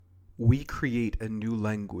We create a new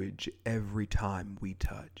language every time we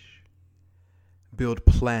touch. Build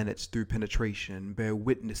planets through penetration, bear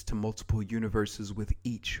witness to multiple universes with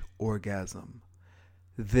each orgasm.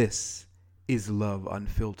 This is love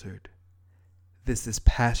unfiltered. This is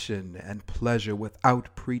passion and pleasure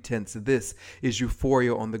without pretense. This is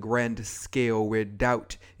euphoria on the grandest scale where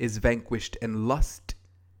doubt is vanquished and lust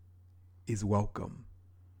is welcome.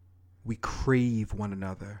 We crave one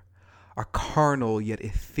another, a carnal yet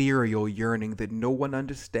ethereal yearning that no one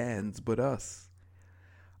understands but us.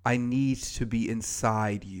 I need to be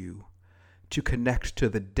inside you, to connect to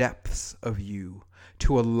the depths of you,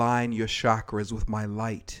 to align your chakras with my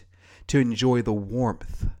light, to enjoy the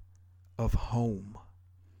warmth of home.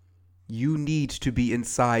 You need to be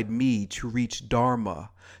inside me to reach Dharma,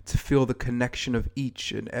 to feel the connection of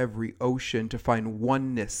each and every ocean, to find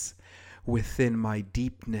oneness within my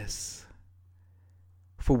deepness.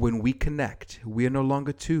 For when we connect, we are no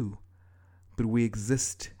longer two, but we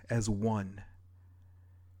exist as one.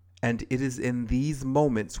 And it is in these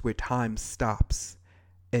moments where time stops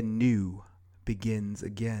and new begins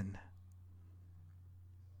again.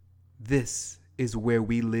 This is where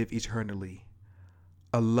we live eternally,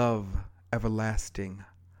 a love everlasting,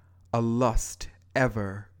 a lust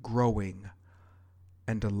ever growing,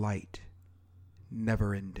 and a light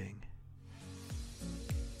never ending.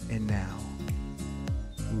 And now,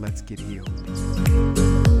 let's get healed.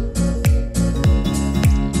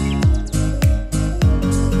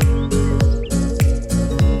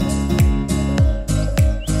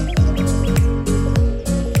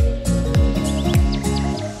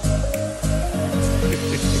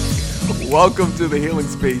 Welcome to the Healing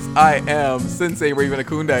Space. I am Sensei Raven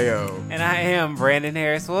Akundayo. And I am Brandon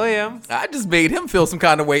Harris Williams. I just made him feel some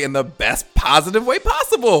kind of way in the best positive way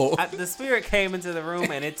possible. The spirit came into the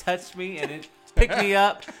room and it touched me and it picked me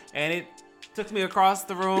up and it took me across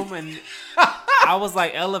the room and I was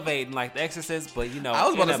like elevating like the Exorcist, but you know. I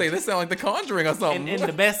was about to say this sounds like The Conjuring or something. In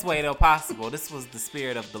the best way though possible. This was the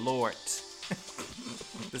spirit of the Lord.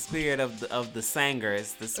 The spirit of the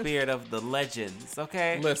singers, the spirit of the legends,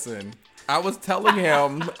 okay? Listen, I was telling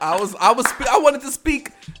him I wanted to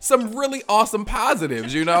speak some really awesome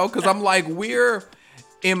positives, you know, because I'm like, we're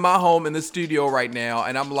in my home in the studio right now,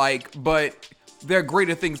 and I'm like, but there are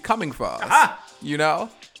greater things coming for us, you know?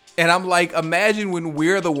 And I'm like, imagine when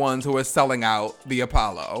we're the ones who are selling out the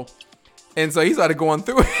Apollo. And so he started going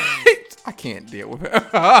through it. I can't deal with it.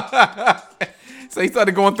 So he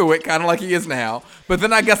started going through it kind of like he is now. But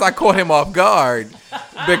then I guess I caught him off guard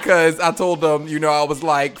because I told him, you know, I was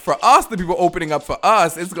like, for us, the people opening up for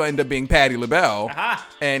us, it's going to end up being Patti LaBelle.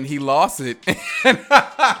 And he lost it.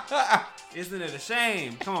 Isn't it a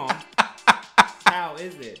shame? Come on. How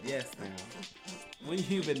is it? Yes, man. When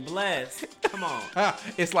you've been blessed, come on.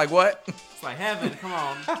 It's like what? It's like heaven, come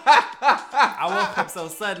on. I woke up so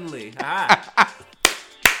suddenly.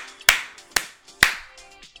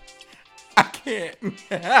 I can't.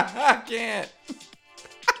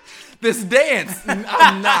 This dance.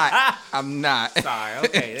 I'm not. Sorry.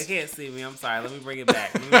 Okay. They can't see me. I'm sorry. Let me bring it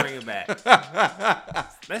back.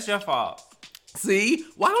 That's your fault. See?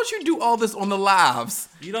 Why don't you do all this on the lives?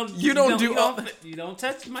 You don't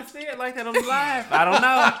touch my spirit like that on the live. I don't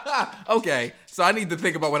know. Okay. So I need to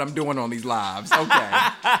think about what I'm doing on these lives.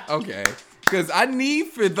 Okay. Because I need,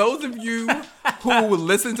 for those of you who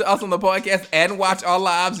listen to us on the podcast and watch our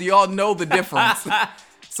lives, you all know the difference.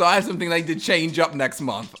 So I have something I need to change up next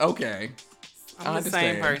month. Okay. I'm the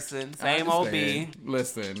same person. Same OB.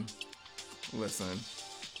 Listen.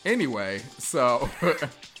 Anyway, so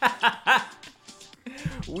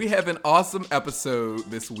we have an awesome episode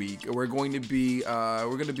this week. We're going to be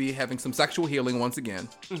having some sexual healing once again.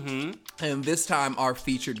 Mm-hmm. And this time our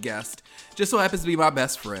featured guest just so happens to be my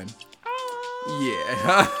best friend.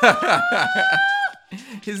 Yeah.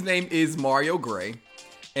 His name is Mario Gray,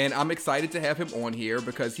 and I'm excited to have him on here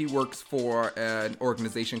because he works for an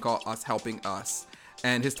organization called Us Helping Us,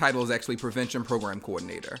 and his title is actually Prevention Program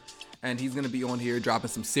Coordinator. And he's going to be on here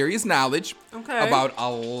dropping some serious knowledge about a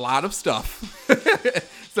lot of stuff.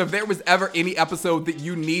 So if there was ever any episode that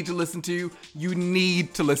you need to listen to, you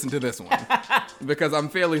need to listen to this one. Because I'm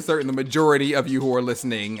fairly certain the majority of you who are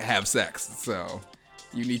listening have sex, so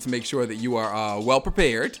you need to make sure that you are well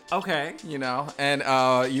prepared. Okay. You know, and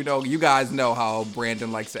you guys know how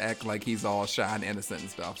Brandon likes to act like he's all shy and innocent and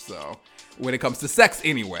stuff. So when it comes to sex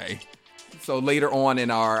anyway. So later on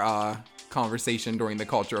in our conversation during the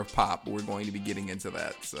culture of pop, we're going to be getting into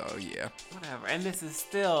that. So yeah. Whatever. And this is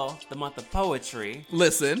still the month of poetry.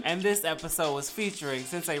 Listen. And this episode was featuring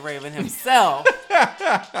Sensei Raven himself.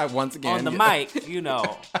 Once again. On the mic, you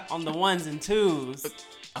know, on the ones and twos.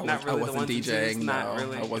 Not really the wasn't ones you DJing. choose? Not No,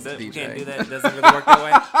 really. I wasn't We can't DJing. do that. It doesn't really work that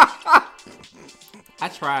way. I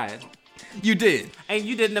tried. You did. And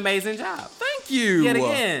you did an amazing job. Thank you. Yet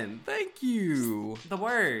again. Thank you. The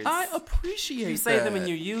words. I appreciate You say that. them and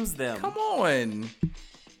you use them. Come on.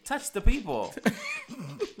 Touch the people.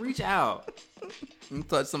 Reach out.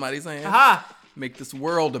 Touch somebody's hand. Aha! Make this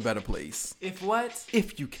world a better place. If what?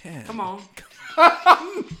 If you can. Come on.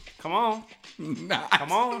 Come on. Nah.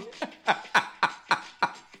 Come on.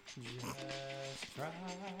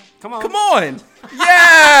 Come on. Come on.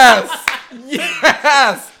 Yes.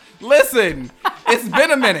 Yes. Listen, it's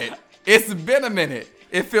been a minute. It's been a minute.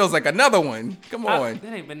 It feels like another one. Come on.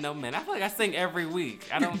 That ain't been no minute. I feel like I sing every week.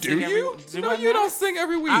 I don't Do sing you? every No, you don't sing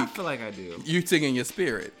every week. I feel like I do. You sing in your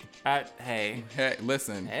spirit. Hey. Hey,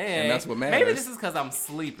 listen. Hey. And that's what matters. Maybe this is because I'm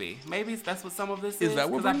sleepy. Maybe that's what some of this is. Is that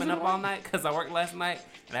what Because I've brings been it up on? all night. Because I worked last night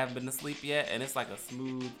and I haven't been to sleep yet. And it's like a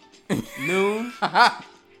smooth noon.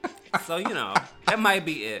 So, you know, that might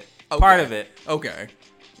be it. Okay. Part of it. Okay.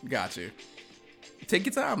 Got you. Take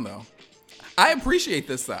your time, though. I appreciate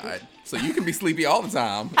this side. So you can be sleepy all the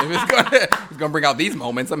time. If it's gonna bring out these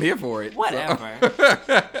moments, I'm here for it. Whatever.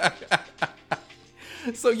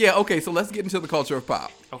 So yeah, okay, so let's get into the culture of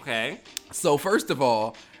pop. Okay. So first of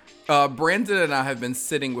all, Brandon and I have been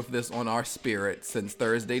sitting with this on our spirit since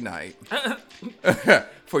Thursday night.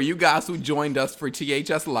 For you guys who joined us for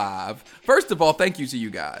THS Live, first of all, thank you to you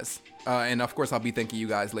guys. And of course, I'll be thanking you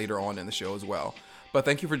guys later on in the show as well. But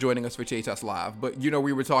thank you for joining us for THS Live. But, you know,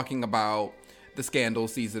 we were talking about the Scandal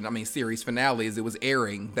series finale as it was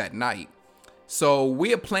airing that night. So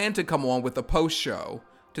we had planned to come on with a post show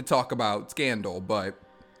to talk about Scandal, but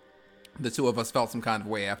the two of us felt some kind of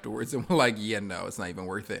way afterwards and we're like, yeah, no, it's not even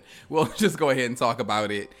worth it. We'll just go ahead and talk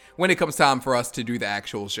about it when it comes time for us to do the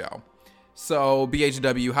actual show. So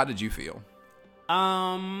BHW, how did you feel?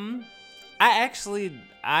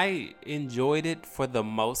 I enjoyed it for the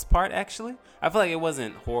most part, actually. I feel like it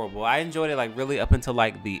wasn't horrible. I enjoyed it like really up until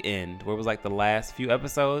like the end, where it was like the last few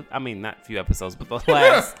episodes. I mean, not few episodes, but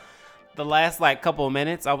the last like couple of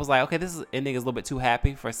minutes. I was like, okay, this ending is a little bit too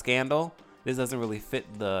happy for Scandal. This doesn't really fit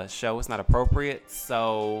the show. It's not appropriate.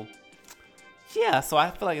 So yeah, so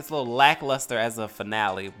I feel like it's a little lackluster as a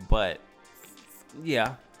finale, but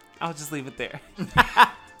yeah, I'll just leave it there.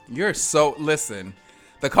 Listen,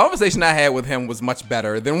 the conversation I had with him was much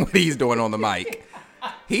better than what he's doing on the mic.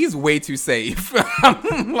 He's way too safe.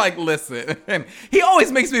 I'm like, listen. And he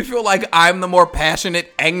always makes me feel like I'm the more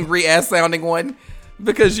passionate, angry ass sounding one.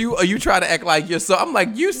 Because you try to act like you're so. I'm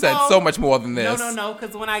like, you said so much more than this. No.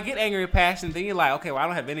 Because when I get angry and passionate, then you're like, okay, well, I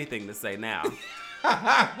don't have anything to say now.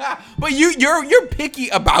 But you're picky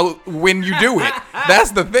about when you do it.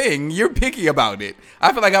 That's the thing. You're picky about it.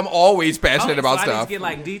 I feel like I'm always passionate about so stuff. I need to get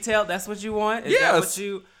like detailed. That's what you want? Is Yes. that what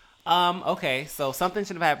you? Okay, so something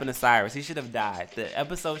should have happened to Cyrus. He should have died. The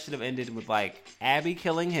episode should have ended with like Abby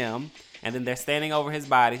killing him, and then they're standing over his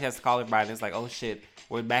body. He has to call everybody. And it's like, oh shit,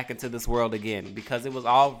 we're back into this world again, because it was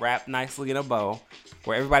all wrapped nicely in a bow,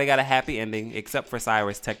 where everybody got a happy ending except for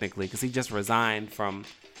Cyrus technically, because he just resigned from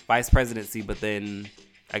vice presidency, but then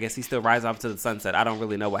I guess he still rides off to the sunset. I don't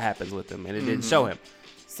really know what happens with him, and it didn't show him.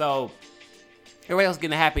 So everybody else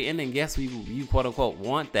getting a happy ending. Yes, you quote unquote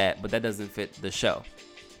want that, but that doesn't fit the show.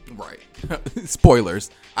 Right. Spoilers.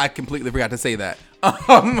 I completely forgot to say that.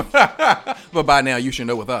 But by now you should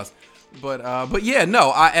know with us. But yeah, no,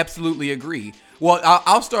 I absolutely agree. Well,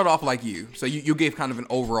 I'll start off like you. So you gave kind of an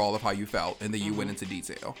overall of how you felt, and then you went into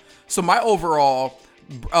detail. So my overall,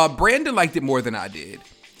 Brandon liked it more than I did.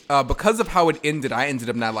 Because of how it ended, I ended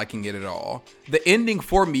up not liking it at all. The ending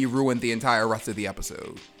for me ruined the entire rest of the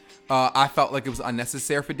episode. I felt like it was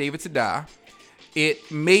unnecessary for David to die.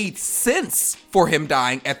 It made sense for him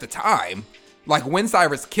dying at the time. Like when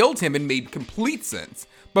Cyrus killed him, it made complete sense.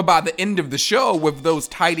 But by the end of the show, with those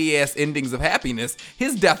tidy ass endings of happiness,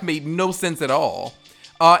 his death made no sense at all.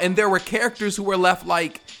 And there were characters who were left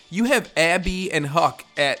like, you have Abby and Huck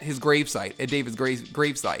at his gravesite, at David's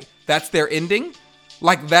gravesite. That's their ending?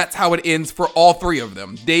 Like that's how it ends for all three of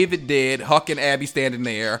them. David dead, Huck and Abby standing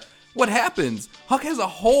there. What happens? Huck has a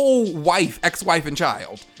whole wife, ex-wife, and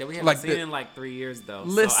child. That we haven't seen in like 3 years, though.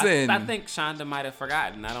 Listen. So I think Shonda might have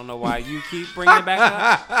forgotten. I don't know why you keep bringing it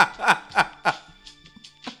back up.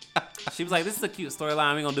 She was like, this is a cute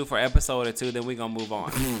storyline we're going to do for an episode or two, then we're going to move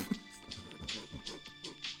on.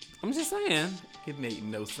 I'm just saying. It made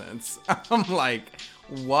no sense. I'm like,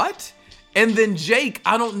 what? And then Jake,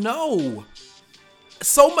 I don't know.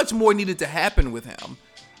 So much more needed to happen with him.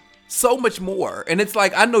 So much more. And it's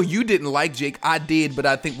like, I know you didn't like Jake. I did, but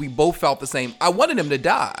I think we both felt the same. I wanted him to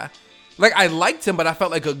die. Like, I liked him, but I felt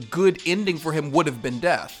like a good ending for him would have been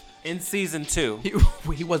death. In season 2.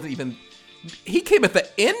 He wasn't even. He came at the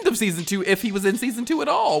end of season 2. If he was in season 2 at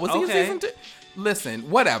all, was he in season 2? Listen,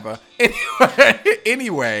 whatever.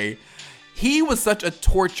 Anyway, he was such a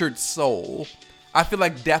tortured soul. I feel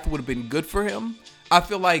like death would have been good for him. I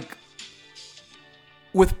feel like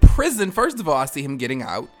with prison, first of all, I see him getting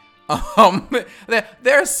out.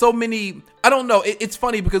 There are so many. I don't know. It's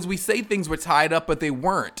funny because we say things were tied up, but they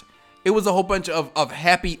weren't. It was a whole bunch of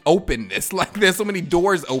happy openness. Like there's so many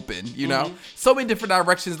doors open, you know, so many different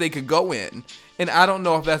directions they could go in. And I don't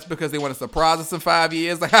know if that's because they want to surprise us in 5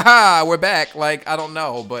 years. Like, haha, we're back. Like, I don't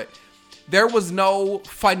know. But there was no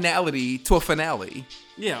finality to a finale.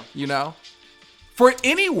 Yeah. You know, for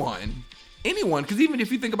anyone. Because even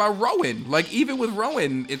if you think about Rowan, like even with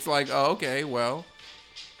Rowan, it's like, oh, okay, well,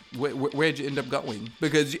 where'd you end up going?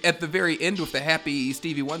 Because at the very end with the happy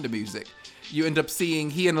Stevie Wonder music, you end up seeing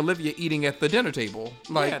he and Olivia eating at the dinner table.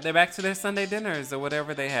 Like, yeah, they're back to their Sunday dinners or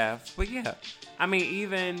whatever they have. But yeah, I mean,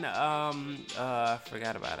 even, I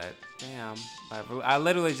forgot about it. Damn. I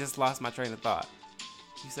literally just lost my train of thought.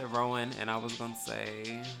 You said Rowan, and I was going to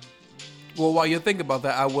say... Well, while you're thinking about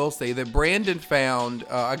that, I will say that Brandon found,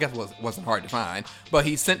 I guess it wasn't hard to find, but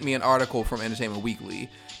he sent me an article from Entertainment Weekly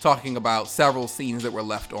talking about several scenes that were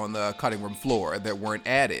left on the cutting room floor that weren't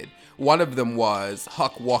added. One of them was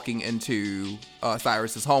Huck walking into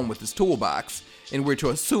Cyrus's home with his toolbox, and we're to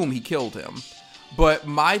assume he killed him. But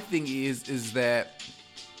my thing is that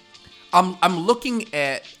I'm looking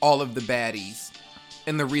at all of the baddies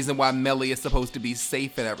and the reason why Mellie is supposed to be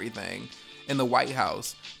safe and everything in the White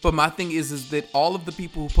House. But my thing is that all of the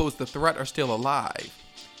people who posed the threat are still alive.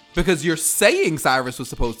 Because you're saying Cyrus was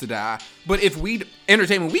supposed to die, but if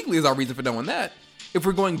Entertainment Weekly is our reason for knowing that. If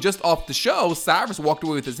we're going just off the show, Cyrus walked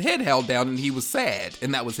away with his head held down and he was sad,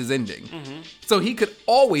 and that was his ending. Mm-hmm. So he could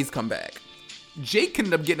always come back. Jake can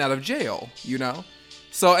end up getting out of jail, you know?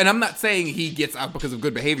 So, and I'm not saying he gets out because of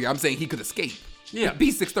good behavior. I'm saying he could escape. Yeah.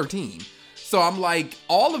 B613. So I'm like,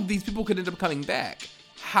 all of these people could end up coming back.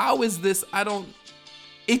 How is this?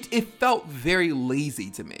 It felt very lazy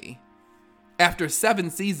to me. After 7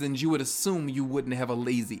 seasons, you would assume you wouldn't have a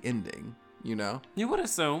lazy ending, you know? You would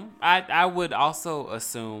assume. I would also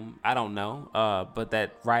assume, I don't know, but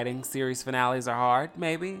that writing series finales are hard,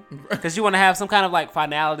 maybe. Because you want to have some kind of like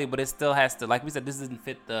finality, but it still has to, like we said, this doesn't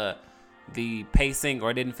fit the pacing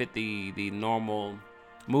or it didn't fit the normal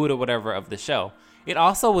mood or whatever of the show. It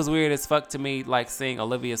also was weird as fuck to me, like seeing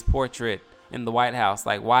Olivia's portrait in the White House.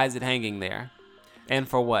 Like, why is it hanging there? And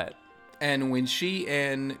for what? And when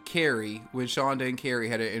Shonda and Carrie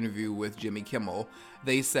had an interview with Jimmy Kimmel,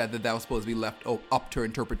 they said that was supposed to be left up to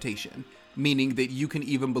interpretation, meaning that you can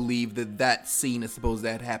even believe that scene is supposed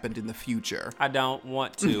to have happened in the future. I don't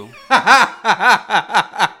want to.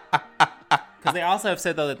 Because they also have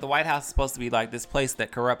said, though, that the White House is supposed to be like this place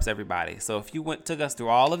that corrupts everybody. So if you took us through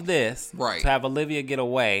all of this to have Olivia get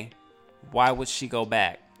away, why would she go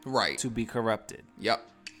back to be corrupted? Yep.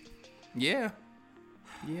 Yeah.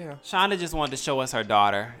 Yeah. Shonda just wanted to show us her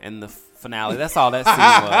daughter in the finale. That's all that scene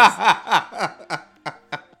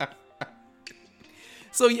was.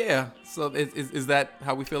 So, yeah. So, is that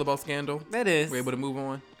how we feel about Scandal? It is. We're able to move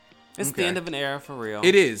on? It's the end of an era for real.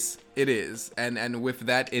 It is. It is. And with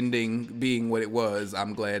that ending being what it was,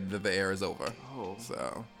 I'm glad that the era is over. Oh.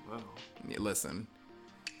 So, yeah, listen.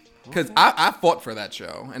 Because I fought for that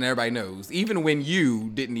show, and everybody knows. Even when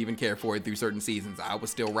you didn't even care for it through certain seasons, I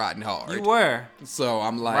was still riding hard. You were. So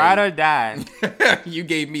I'm like... Ride or die. You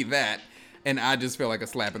gave me that, and I just feel like a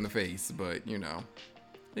slap in the face. But, you know,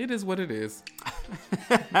 it is what it is.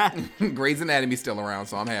 Grey's Anatomy's still around,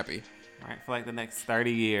 so I'm happy. Right, for like the next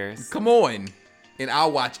 30 years. Come on. And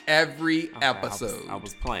I'll watch every episode. I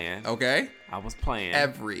was playing. Okay? I was playing.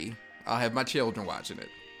 I'll have my children watching it.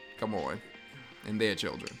 Come on. And their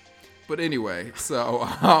children. But anyway, so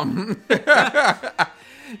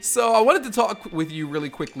so I wanted to talk with you really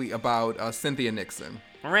quickly about Cynthia Nixon.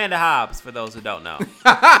 Miranda Hobbs, for those who don't know.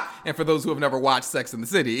 And for those who have never watched Sex and the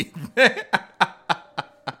City.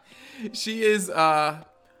 She is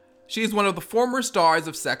one of the former stars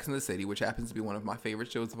of Sex and the City, which happens to be one of my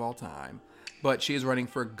favorite shows of all time. But she is running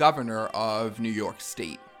for governor of New York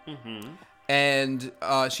State. Mm-hmm. And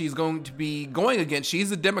she's going to be going against,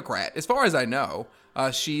 she's a Democrat, as far as I know.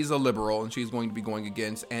 She's a liberal, and she's going to be going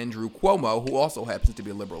against Andrew Cuomo, who also happens to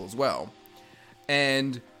be a liberal as well.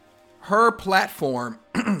 And her platform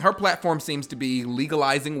seems to be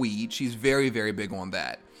legalizing weed. She's very, very big on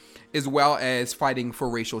that, as well as fighting for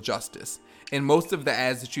racial justice. And most of the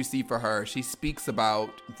ads that you see for her, she speaks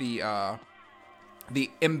about the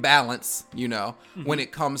imbalance, you know, when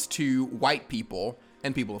it comes to white people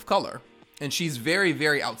and people of color. And she's very,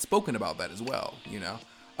 very outspoken about that as well, you know.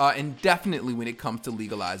 And definitely when it comes to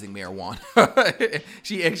legalizing marijuana.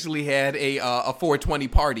 She actually had a 420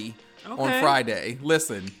 party on Friday.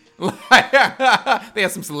 Listen. They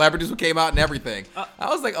had some celebrities who came out and everything. I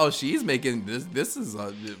was like, oh, she's making this. This is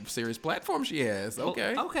a serious platform she has.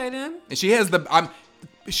 Okay. Okay, then. And she has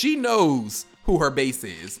she knows who her base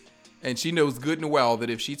is. And she knows good and well that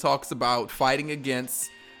if she talks about fighting against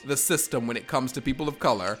the system when it comes to people of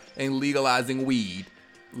color and legalizing weed,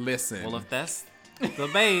 listen. Well, if that's the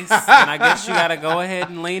base, then I guess you got to go ahead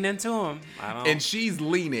and lean into them. And she's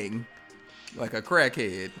leaning like a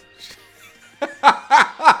crackhead.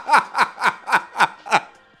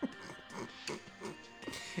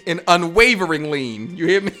 An unwavering lean. You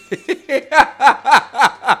hear me?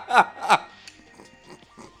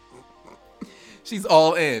 She's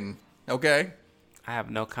all in. Okay? I have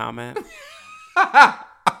no comment.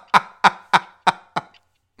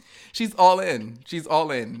 She's all in. She's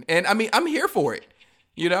all in. And I mean, I'm here for it.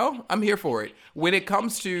 You know, I'm here for it. When it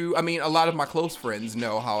comes to, I mean, a lot of my close friends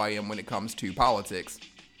know how I am when it comes to politics.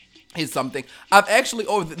 It's something I've actually,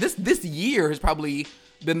 this year has probably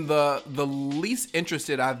been the least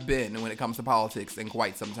interested I've been when it comes to politics in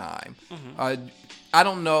quite some time. Mm-hmm. I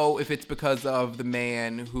don't know if it's because of the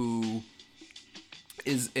man who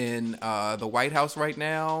is in the White House right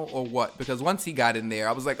now or what, because once he got in there,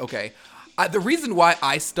 I was like, okay, the reason why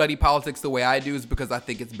I study politics the way I do is because I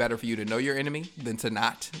think it's better for you to know your enemy than to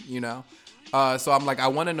not, you know? So I'm like, I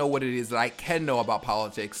want to know what it is that I can know about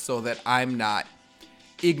politics so that I'm not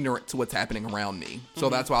ignorant to what's happening around me. So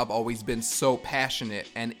that's why I've always been so passionate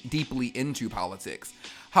and deeply into politics.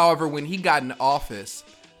 However, when he got in office,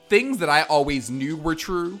 things that I always knew were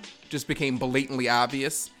true just became blatantly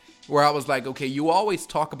obvious, where I was like, okay, you always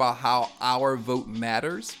talk about how our vote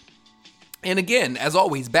matters. And again, as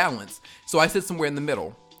always, balance. So I sit somewhere in the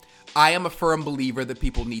middle. I am a firm believer that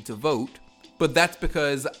people need to vote, but that's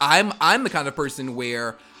because I'm the kind of person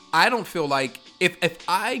where I don't feel like if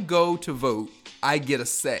I go to vote, I get a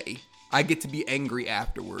say. I get to be angry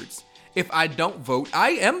afterwards. If I don't vote,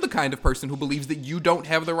 I am the kind of person who believes that you don't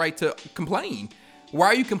have the right to complain. Why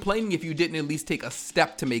are you complaining if you didn't at least take a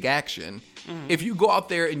step to make action? If you go out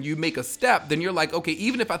there and you make a step, then you're like, okay,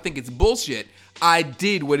 even if I think it's bullshit, I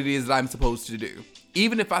did what it is that I'm supposed to do.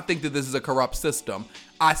 Even if I think that this is a corrupt system,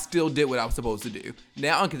 I still did what I was supposed to do.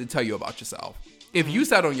 Now I don't get to tell you about yourself. If you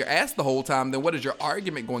sat on your ass the whole time, then what is your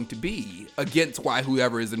argument going to be against why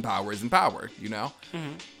whoever is in power, you know?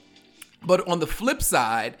 But on the flip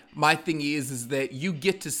side, my thing is that you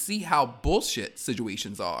get to see how bullshit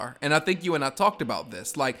situations are. And I think you and I talked about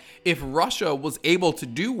this. Like, if Russia was able to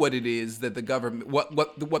do what it is that the government,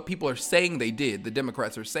 what people are saying they did, the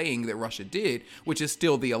Democrats are saying that Russia did, which is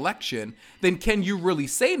still the election, then can you really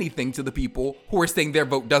say anything to the people who are saying their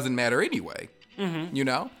vote doesn't matter anyway? You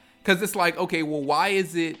know? Because it's like, okay, well,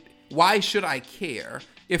 why should I care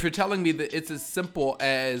if you're telling me that it's as simple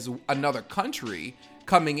as another country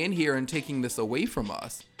coming in here and taking this away from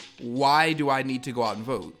us? Why do I need to go out and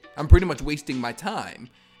vote? I'm pretty much wasting my time,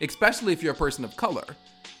 especially if you're a person of color.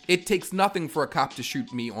 It takes nothing for a cop to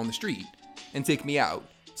shoot me on the street and take me out.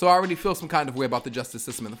 So I already feel some kind of way about the justice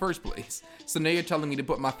system in the first place. So now you're telling me to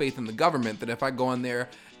put my faith in the government, that if I go in there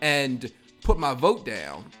and put my vote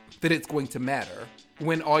down, that it's going to matter,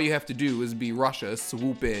 when all you have to do is be Russia,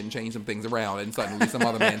 swoop in, change some things around, and suddenly some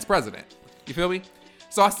other man's president. You feel me?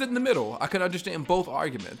 So I sit in the middle. I can understand both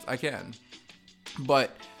arguments. I can.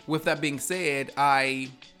 But with that being said, I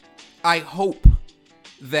hope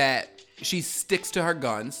that she sticks to her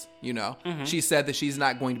guns, you know. She said that she's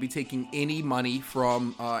not going to be taking any money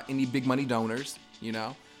from any big money donors, you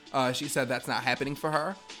know. She said that's not happening for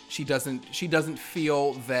her. She doesn't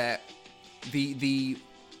feel that the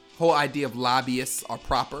whole idea of lobbyists are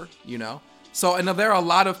proper, you know. So, and there are a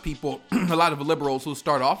lot of people, a lot of liberals who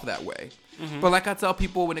start off that way. But like I tell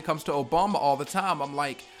people when it comes to Obama all the time, I'm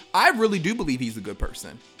like, I really do believe he's a good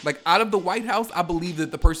person. Like, out of the White House, I believe that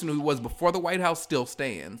the person who was before the White House still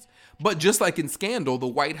stands. But just like in Scandal, the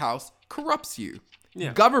White House corrupts you.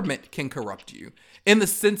 Yeah. Government can corrupt you in the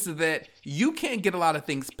sense that you can't get a lot of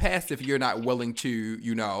things passed if you're not willing to,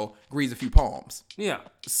 you know, grease a few palms. Yeah.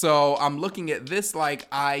 So I'm looking at this like,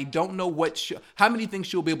 I don't know how many things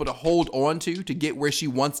she'll be able to hold on to get where she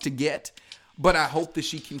wants to get. But I hope that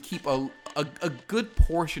she can keep a good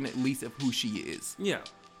portion at least of who she is. Yeah.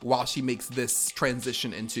 While she makes this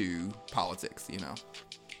transition into politics, you know.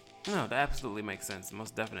 No, that absolutely makes sense.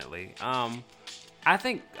 Most definitely. I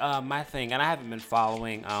think my thing, and I haven't been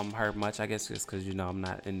following her much, I guess just because, you know, I'm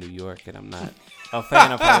not in New York and I'm not a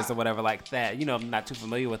fan of hers or whatever like that. You know, I'm not too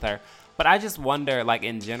familiar with her. But I just wonder, like,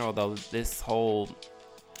 in general, though, this whole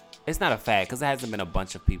it's not a fad because it hasn't been a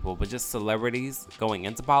bunch of people, but just celebrities going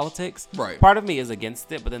into politics. Right. Part of me is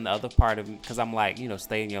against it, but then the other part of me, because I'm like,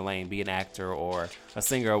 stay in your lane, be an actor or a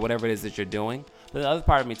singer or whatever it is that you're doing. But the other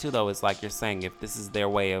part of me too, though, is like you're saying, if this is their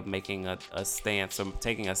way of making a stance or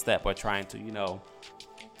taking a step or trying to,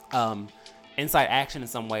 incite action in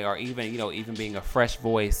some way, or even being a fresh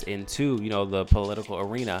voice into, the political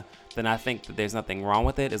arena, then I think that there's nothing wrong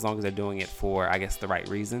with it as long as they're doing it for, I guess, the right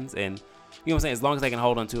reasons. And you know what I'm saying? As long as they can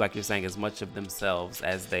hold on to, like you're saying, as much of themselves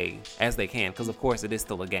as they can, because of course it is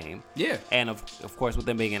still a game. Yeah. And of course, with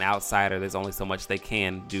them being an outsider, there's only so much they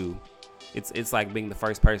can do. It's like being the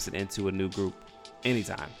first person into a new group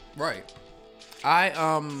anytime. Right. I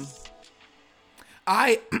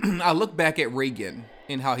look back at Reagan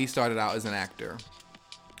and how he started out as an actor,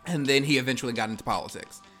 and then he eventually got into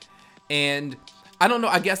politics. And I don't know.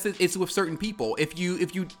 I guess it's with certain people. If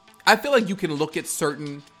you, I feel like you can look at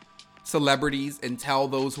certain celebrities and tell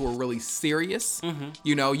those who are really serious. Mm-hmm.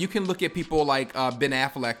 You can look at people like Ben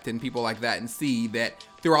Affleck and people like that and see that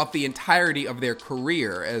throughout the entirety of their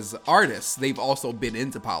career as artists, they've also been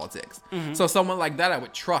into politics. Mm-hmm. So someone like that I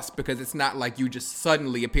would trust, because it's not like you just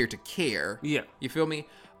suddenly appear to care. Yeah. You feel me?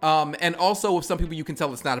 And also with some people, you can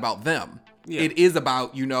tell it's not about them. Yeah. It is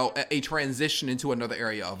about, a transition into another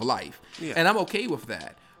area of life. Yeah. And I'm okay with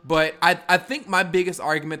that. But I think my biggest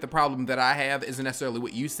argument, the problem that I have, isn't necessarily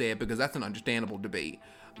what you said, because that's an understandable debate.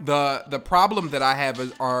 The problem that I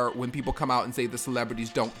have are when people come out and say the celebrities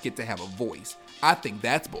don't get to have a voice. I think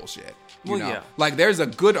that's bullshit. You know? Yeah. Like, there's a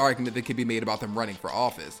good argument that could be made about them running for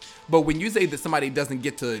office. But when you say that somebody doesn't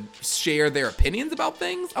get to share their opinions about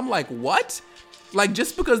things, I'm like, what? Like,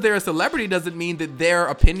 just because they're a celebrity doesn't mean that their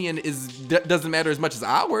opinion doesn't matter as much as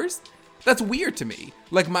ours. That's weird to me.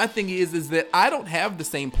 Like, my thing is that I don't have the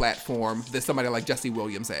same platform that somebody like Jesse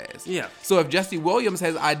Williams has. Yeah. So if Jesse Williams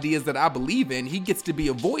has ideas that I believe in, he gets to be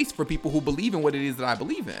a voice for people who believe in what it is that I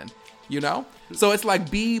believe in. So it's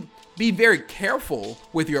like, be very careful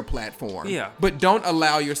with your platform. Yeah. But don't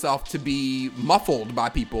allow yourself to be muffled by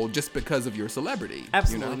people just because of your celebrity.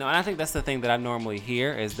 Absolutely. No, and I think that's the thing that I normally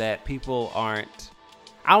hear is that people aren't,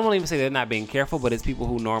 I don't even say they're not being careful, but it's people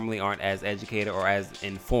who normally aren't as educated or as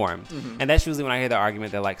informed. Mm-hmm. And that's usually when I hear the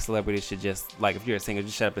argument that, like, celebrities should just, like, if you're a singer,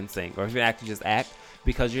 just shut up and sing. Or if you're an actor, just act,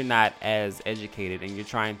 because you're not as educated and you're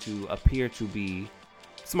trying to appear to be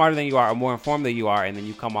smarter than you are or more informed than you are, and then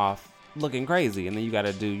you come off looking crazy. And then you got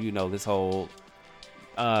to do, this whole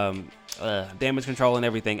damage control and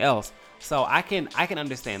everything else. So I can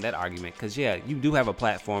understand that argument, because, yeah, you do have a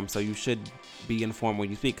platform, so you should be informed when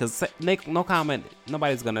you speak, because no comment,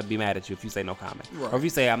 nobody's gonna be mad at you if you say no comment. Right. Or if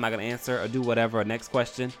you say I'm not gonna answer or do whatever, or next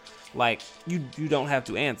question, like, you don't have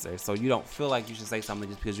to answer, so you don't feel like you should say something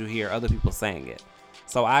just because you hear other people saying it.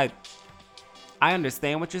 So I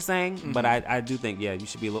understand what you're saying, mm-hmm. but I do think, yeah, you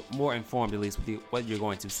should be a little more informed, at least with what you're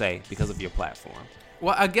going to say, because of your platform.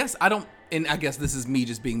 Well, I guess this is me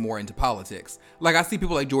just being more into politics. Like, I see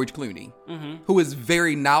people like George Clooney, mm-hmm. who is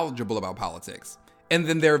very knowledgeable about politics. And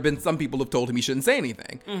then there have been some people who have told him he shouldn't say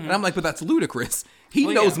anything. Mm-hmm. And I'm like, but that's ludicrous. He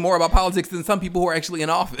knows more about politics than some people who are actually in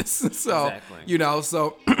office. So,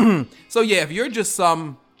 exactly. So yeah, if you're just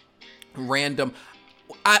some random,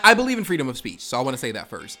 I believe in freedom of speech. So I want to say that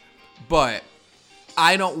first. But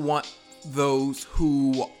I don't want those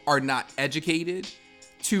who are not educated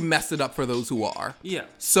to mess it up for those who are. Yeah.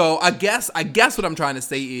 So I guess what I'm trying to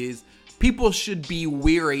say is people should be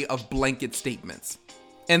wary of blanket statements.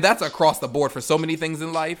 And that's across the board for so many things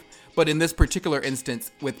in life. But in this particular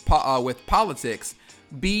instance with politics,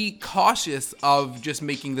 be cautious of just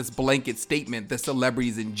making this blanket statement that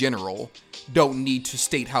celebrities in general don't need to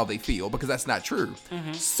state how they feel, because that's not true.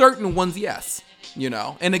 Mm-hmm. Certain ones, yes,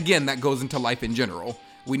 and again, that goes into life in general.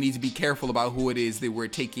 We need to be careful about who it is that we're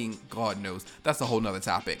taking. God knows, that's a whole nother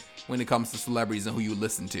topic when it comes to celebrities and who you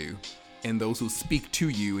listen to and those who speak to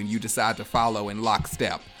you and you decide to follow in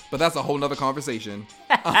lockstep. But that's a whole nother conversation.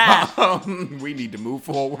 We need to move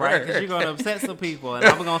forward. Right, because you're going to upset some people. And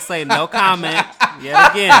I'm going to say no comment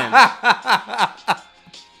yet again. I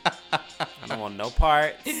don't want no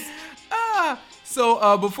parts.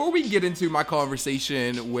 So before we get into my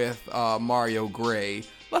conversation with Mario Gray,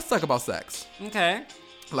 let's talk about sex. Okay.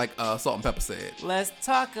 Like Salt and Pepper said. Let's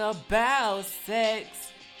talk about sex.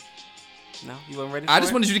 No, you weren't ready for it? I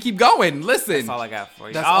just wanted you to keep going. Listen. That's all I got for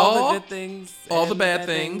you. That's all the good things. All the bad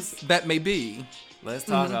things that may be. Let's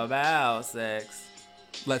talk about sex.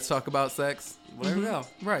 Let's talk about sex. There we go.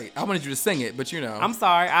 Right. I wanted you to sing it, but I'm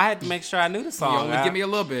sorry. I had to make sure I knew the song. You only give me a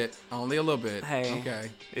little bit. Only a little bit. Hey. Okay.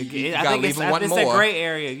 I think it's that gray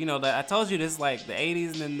area. You know, I told you this like the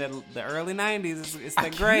 80s and then the early 90s. It's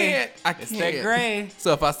that gray. It's that gray.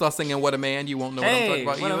 So if I start singing What a Man, you won't know what I'm talking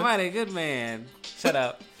about What a mighty good man. Shut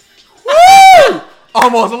up. Woo!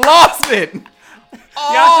 Almost lost it.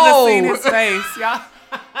 Y'all should have seen his face. Y'all.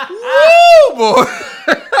 Woo, boy.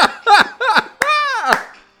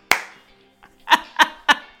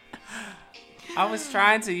 I was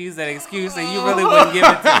trying to use that excuse and you really wouldn't give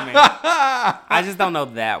it to me. I just don't know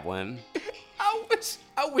that one.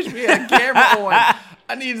 I wish we had a camera on.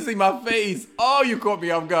 I need to see my face. Oh, you caught me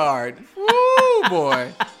off guard. Woo,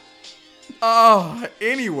 boy. Oh,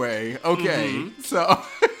 anyway. Okay. So,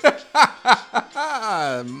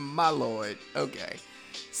 my Lord. Okay.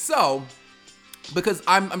 So, because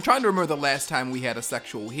I'm trying to remember the last time we had a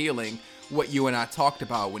sexual healing, what you and I talked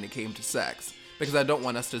about when it came to sex. Because I don't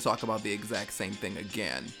want us to talk about the exact same thing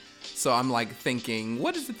again. So I'm like thinking,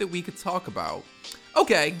 what is it that we could talk about?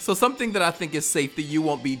 Okay, so something that I think is safe that you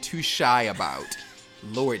won't be too shy about.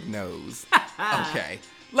 Lord knows. Okay,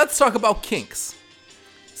 let's talk about kinks.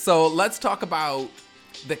 So let's talk about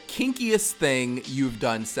the kinkiest thing you've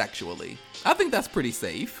done sexually. I think that's pretty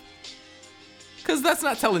safe. Because that's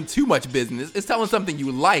not telling too much business. It's telling something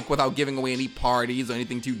you like without giving away any parties or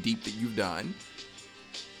anything too deep that you've done.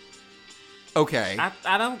 Okay.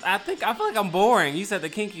 I feel like I'm boring. You said the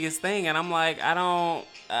kinkiest thing, and I'm like, I don't.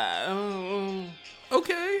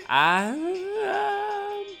 Okay.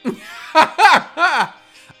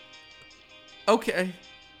 Okay.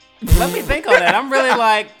 Let me think on that. I'm really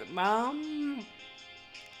like,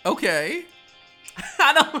 Okay.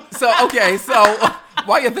 I don't. So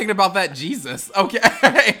while you're thinking about that, Jesus.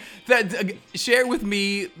 Okay. Share with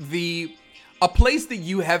me a place that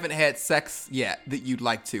you haven't had sex yet that you'd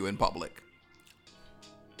like to in public.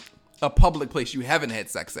 A public place you haven't had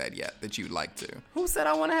sex at yet that you'd like to. Who said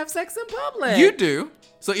I want to have sex in public? You do.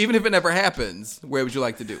 So even if it never happens, where would you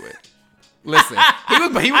like to do it? Listen, he was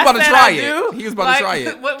about to try it. He was about to try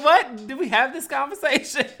it. What? Did we have this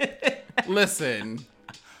conversation? Listen.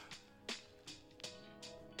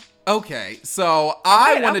 Okay, so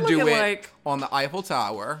I want to do it on the Eiffel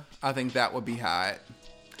Tower. I think that would be hot.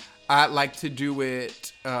 I'd like to do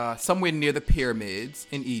it somewhere near the pyramids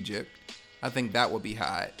in Egypt. I think that would be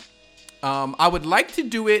hot. I would like to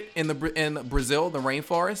do it in Brazil, the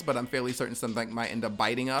rainforest, but I'm fairly certain something might end up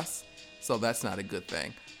biting us, so that's not a good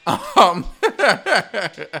thing.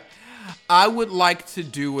 I would like to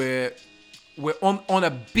do it on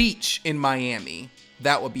a beach in Miami.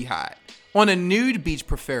 That would be hot. On a nude beach,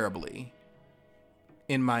 preferably.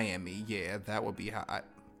 In Miami, yeah, that would be hot.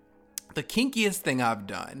 The kinkiest thing I've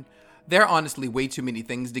done. There are honestly way too many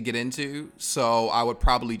things to get into, so I would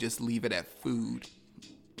probably just leave it at food.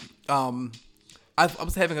 I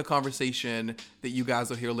was having a conversation that you guys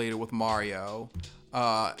will hear later with Mario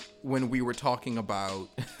when we were talking about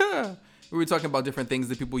different things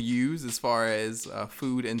that people use as far as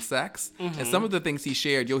food and sex. Mm-hmm. And some of the things he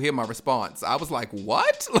shared, you'll hear my response. I was like,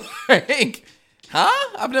 what? Like,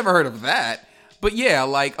 huh? I've never heard of that. But yeah,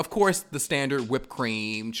 like, of course, the standard whipped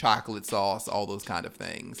cream, chocolate sauce, all those kind of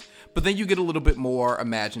things. But then you get a little bit more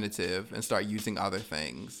imaginative and start using other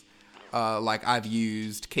things. Like I've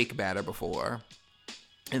used cake batter before,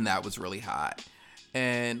 and that was really hot.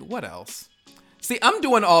 And what else? See, I'm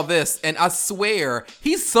doing all this, and I swear,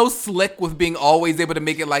 he's so slick with being always able to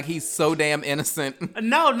make it like he's so damn innocent.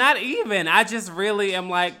 No, not even. I just really am,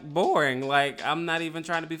 like, boring. Like, I'm not even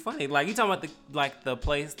trying to be funny. Like, you talking about the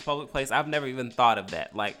public place. I've never even thought of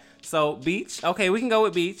that. Like, so, beach. Okay, we can go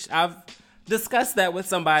with beach. I've discussed that with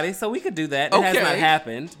somebody, so we could do that. It has not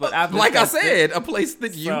happened, but I've like I said, a place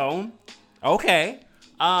that you... So, okay.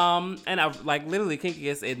 And I've, like, literally,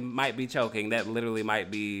 kinkiest, it might be choking. That literally might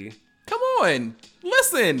be... Come on,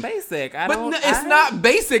 listen. Basic. It's not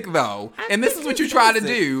basic though. And this is what you try to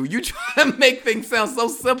do. You try to make things sound so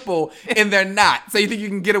simple, and they're not. So you think you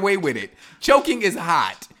can get away with it. Choking is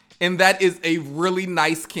hot, and that is a really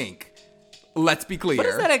nice kink. Let's be clear. But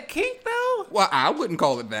is that a kink though? Well, I wouldn't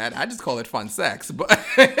call it that. I just call it fun sex. But and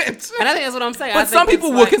I think that's what I'm saying. But some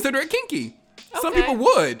people would consider it kinky. Okay. Some people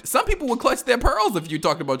would. Some people would clutch their pearls if you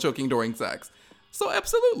talked about choking during sex. So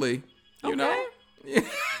absolutely, you know.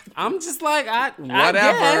 I'm just like,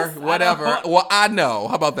 whatever. Well, I know.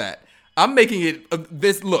 How about that? I'm making it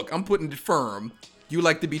this look. I'm putting it firm. You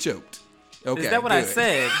like to be choked. Okay. Is that what I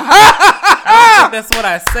said? I don't think that's what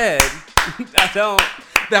I said. I don't.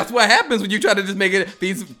 That's what happens when you try to just make it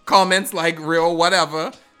these comments like real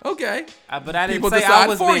whatever. Okay. But I didn't People say I decide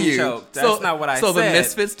was for being you. choked. That's not what I said. So the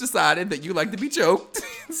Misfits decided that you like to be choked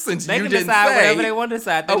since They you can didn't decide say. whatever they want to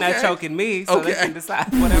decide. They're not Okay. choking me, so they Okay. can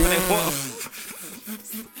decide whatever they want.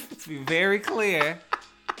 Let's be very clear.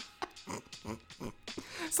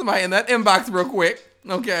 Somebody in that inbox real quick.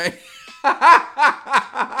 Okay.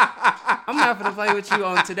 I'm not going to play with you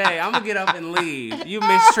on today. I'm going to get up and leave. You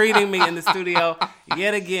mistreating me in the studio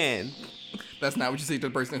yet again. That's not what you say to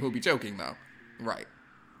the person who'll be choking, though. Right.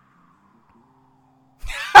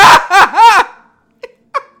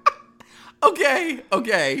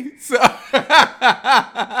 Okay. So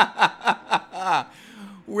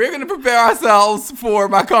we're going to prepare ourselves for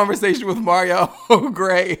my conversation with Mario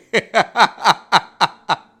Gray.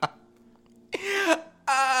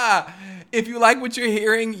 If you like what you're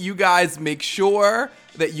hearing, you guys make sure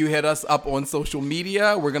that you hit us up on social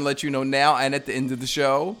media. We're going to let you know now and at the end of the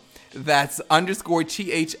show. That's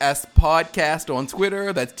 _THS podcast on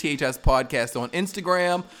Twitter. That's THS podcast on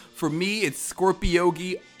Instagram. For me, it's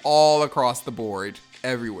Scorpiogi all across the board,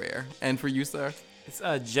 everywhere. And for you, sir? It's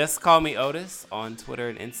Just Call Me Otis on Twitter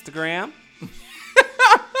and Instagram.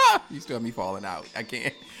 You still have me falling out. I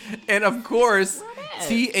can't. And of course,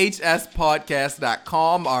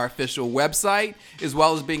 thspodcast.com, our official website, as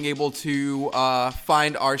well as being able to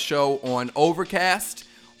find our show on Overcast,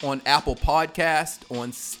 on Apple Podcast,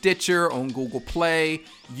 on Stitcher, on Google Play,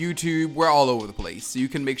 YouTube. We're all over the place. So you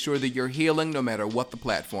can make sure that you're healing no matter what the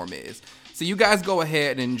platform is. So you guys go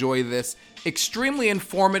ahead and enjoy this extremely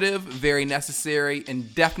informative, very necessary,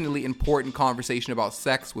 and definitely important conversation about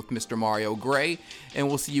sex with Mr. Mario Gray. And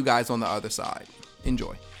we'll see you guys on the other side.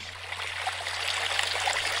 Enjoy.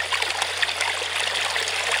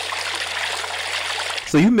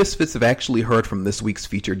 So you Misfits have actually heard from this week's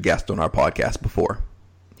featured guest on our podcast before.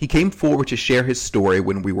 He came forward to share his story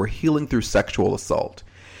when we were healing through sexual assault.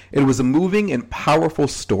 It was a moving and powerful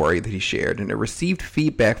story that he shared, and it received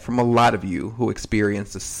feedback from a lot of you who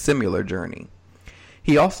experienced a similar journey.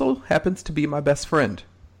 He also happens to be my best friend.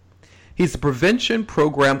 He's the prevention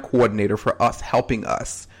program coordinator for Us Helping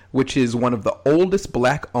Us, which is one of the oldest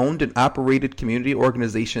Black-owned and operated community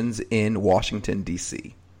organizations in Washington,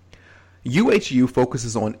 D.C. UHU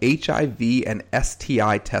focuses on HIV and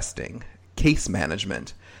STI testing, case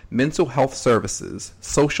management, mental health services,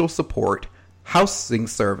 social support, housing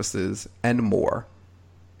services, and more.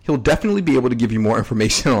 He'll definitely be able to give you more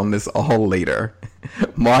information on this all later.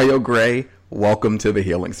 Mario Gray, welcome to the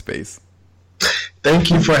Healing Space.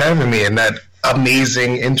 Thank you for having me in that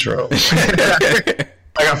amazing intro.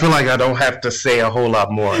 I feel like I don't have to say a whole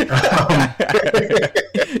lot more.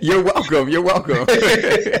 You're welcome.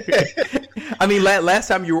 I mean, last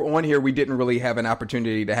time you were on here, we didn't really have an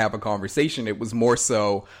opportunity to have a conversation. It was more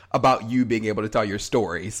so about you being able to tell your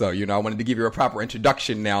story. So, I wanted to give you a proper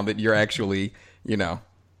introduction now that you're actually,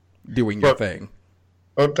 doing your thing.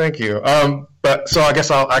 Oh, thank you. So I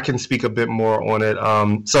guess I can speak a bit more on it.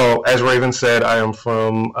 So as Raven said, I am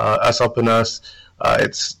from Us Helping Us.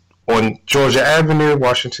 It's on Georgia Avenue,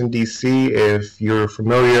 Washington, D.C., if you're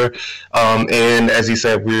familiar. And as he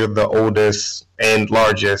said, we're the oldest and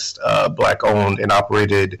largest Black-owned and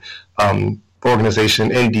operated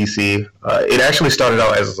organization in D.C. It actually started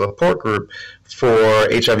out as a support group for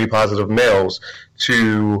HIV-positive males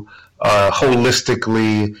to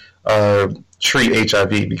holistically treat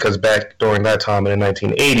HIV, because back during that time in the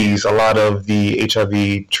 1980s, a lot of the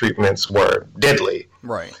HIV treatments were deadly.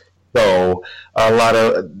 Right. So a lot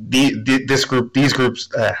of this group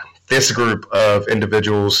of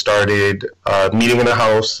individuals started meeting in a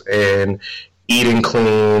house and eating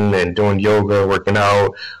clean and doing yoga, working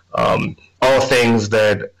out, all things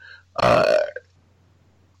that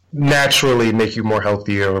naturally make you more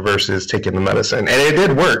healthier versus taking the medicine. And it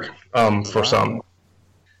did work for some.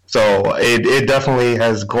 So it definitely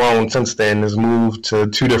has grown since then. Has moved to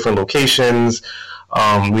 2 different locations.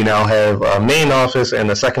 We now have a main office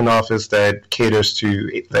and a second office that caters to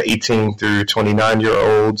the 18 through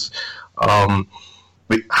 29-year-olds.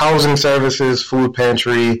 Housing services, food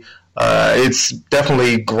pantry. It's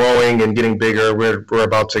definitely growing and getting bigger. We're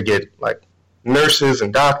about to get like nurses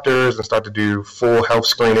and doctors and start to do full health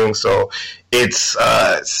screening. So it's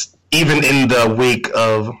even in the wake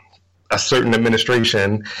of a certain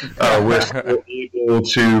administration, we're still able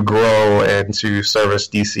to grow and to service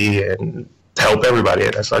DC and help everybody.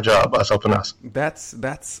 That's our job. Us helping us.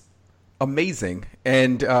 That's amazing.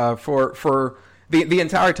 And for the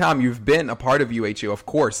entire time you've been a part of UHU, of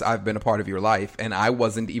course, I've been a part of your life, and I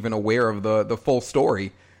wasn't even aware of the full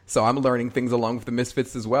story. So I'm learning things along with the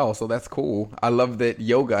Misfits as well. So that's cool. I love that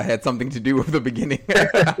yoga had something to do with the beginning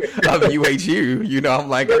of UHU. You know, I'm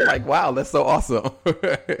like, wow, that's so awesome.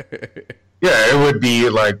 Yeah, it would be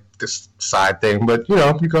like this side thing, but you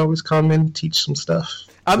know, you can always come and teach some stuff.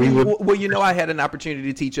 I mean, well, you know, I had an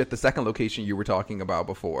opportunity to teach at the second location you were talking about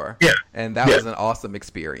before. Yeah. And that was an awesome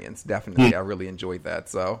experience. Definitely. I really enjoyed that.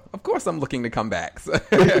 So, of course, I'm looking to come back. So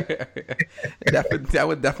that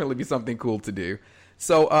would definitely be something cool to do.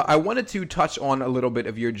 So, I wanted to touch on a little bit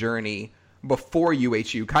of your journey before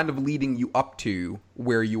UHU, kind of leading you up to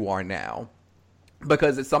where you are now.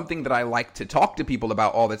 Because it's something that I like to talk to people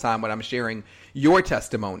about all the time when I'm sharing your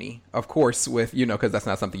testimony, of course, with, you know, because that's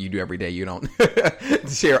not something you do every day. You don't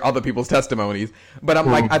share other people's testimonies. But I'm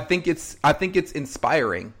like, I think it's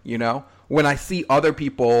inspiring, you know, when I see other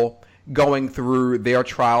people going through their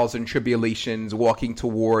trials and tribulations, walking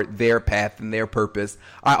toward their path and their purpose.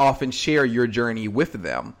 I often share your journey with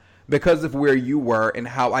them because of where you were and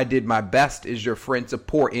how I did my best as your friend to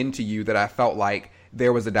pour into you, that I felt like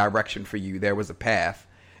there was a direction for you. There was a path.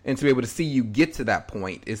 And to be able to see you get to that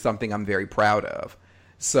point is something I'm very proud of.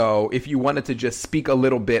 So if you wanted to just speak a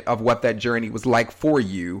little bit of what that journey was like for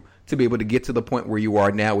you to be able to get to the point where you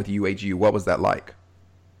are now with UHU, what was that like?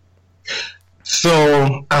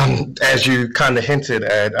 So, as you kind of hinted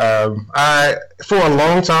at, for a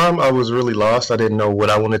long time, I was really lost. I didn't know what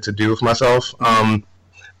I wanted to do with myself.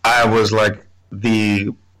 I was like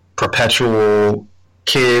the perpetual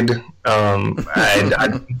kid. I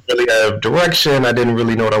didn't really have direction. I didn't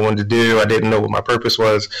really know what I wanted to do. I didn't know what my purpose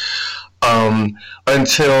was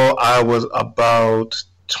until I was about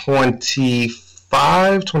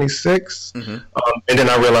 25, 26. And then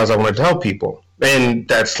I realized I wanted to help people. And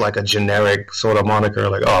that's like a generic sort of moniker,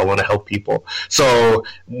 like, oh, I want to help people. So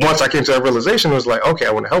once I came to that realization, it was like, okay, I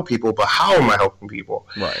want to help people, but how am I helping people?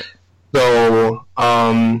 Right. So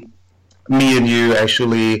me and you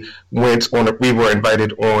actually we were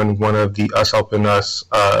invited on one of the Us Helping Us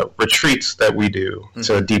retreats that we do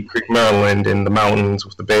to Deep Creek, Maryland, in the mountains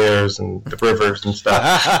with the bears and the rivers and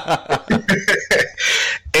stuff.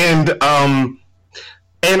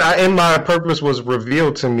 And my purpose was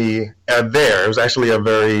revealed to me there. It was actually a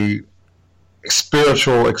very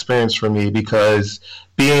spiritual experience for me, because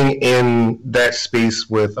being in that space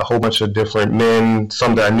with a whole bunch of different men,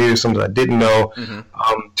 some that I knew, some that I didn't know,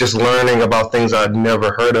 just learning about things I'd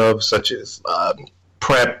never heard of, such as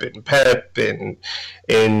prep and PEP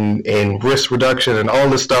and risk reduction and all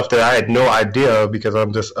this stuff that I had no idea, because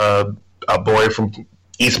I'm just a boy from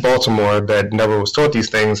East Baltimore that never was taught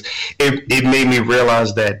these things. It made me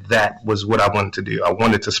realize that was what I wanted to do. I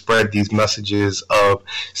wanted to spread these messages of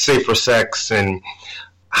safer sex and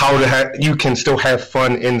how you can still have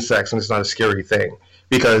fun in sex, and it's not a scary thing.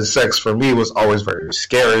 Because sex for me was always very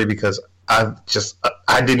scary, because I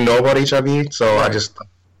didn't know about HIV, so right.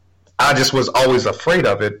 I just was always afraid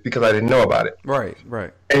of it because I didn't know about it. Right.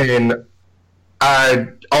 And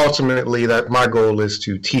ultimately, that my goal is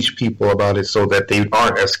to teach people about it so that they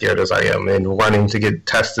aren't as scared as I am, and running to get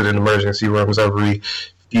tested in emergency rooms every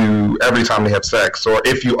time they have sex, or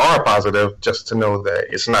if you are positive, just to know that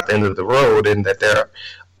it's not the end of the road, and that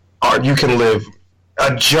you can live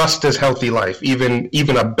a just as healthy life, even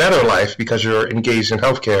a better life, because you're engaged in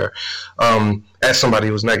healthcare, as somebody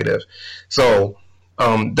who's negative. So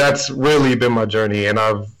that's really been my journey, and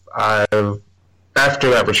I've after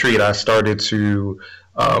that retreat, I started to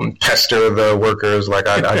pester the workers. Like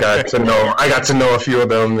I got to know a few of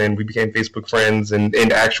them, and we became Facebook friends and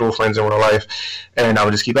actual friends in real life. And I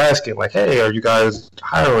would just keep asking, like, "Hey, are you guys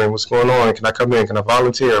hiring? What's going on? Can I come in? Can I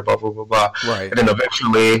volunteer? Blah blah blah blah." Right. And then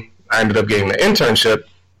eventually, I ended up getting an internship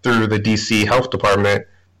through the DC Health Department,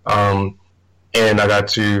 and I got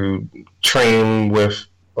to train with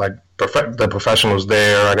like the professionals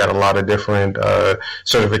there. I got a lot of different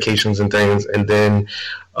certifications and things, and then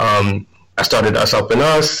I started Us Helping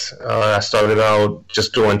Us. I started out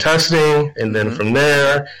just doing testing, and then from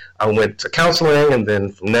there I went to counseling, and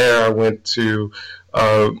then from there I went to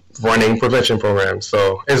running prevention programs.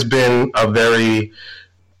 So it's been a very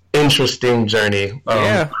interesting journey.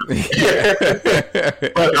 Yeah.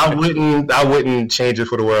 But I wouldn't change it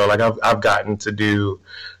for the world. Like I've gotten to do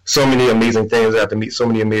so many amazing things. I got to meet so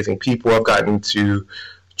many amazing people. I've gotten to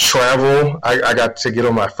travel. I got to get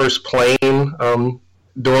on my first plane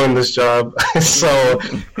doing this job. So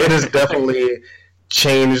it has definitely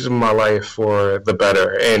changed my life for the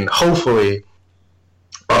better. And hopefully,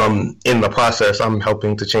 in the process, I'm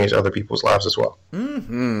helping to change other people's lives as well.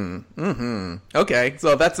 Okay,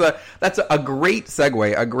 so that's a great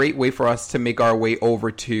segue, a great way for us to make our way over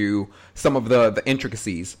to some of the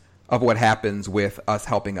intricacies of what happens with us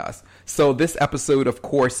helping us. So this episode, of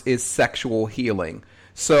course, is sexual healing.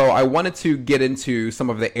 So I wanted to get into some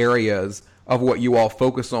of the areas of what you all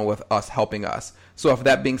focus on with us helping us. So if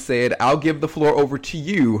that being said, I'll give the floor over to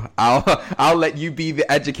you. I'll let you be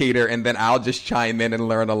the educator, and then I'll just chime in and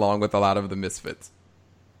learn along with a lot of the misfits.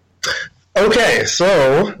 Okay,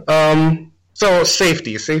 so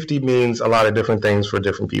safety. Safety means a lot of different things for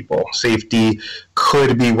different people. Safety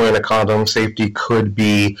could be wearing a condom. Safety could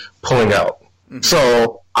be pulling out. Mm-hmm.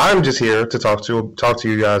 So I'm just here to talk to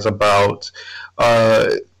you guys about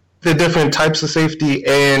the different types of safety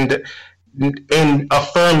and in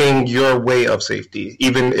affirming your way of safety,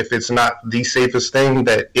 even if it's not the safest thing,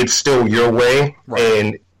 that it's still your way, right,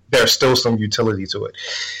 and there's still some utility to it.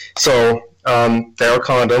 So there are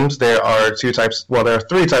condoms. There are two types. Well, there are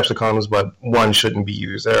three types of condoms, but one shouldn't be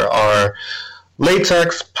used. There are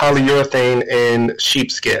latex, polyurethane, and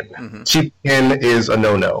sheepskin. Mm-hmm. Sheepskin is a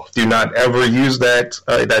no-no. Do not ever use that.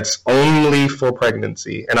 That's only for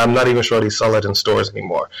pregnancy, and I'm not even sure they sell it in stores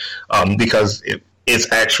anymore because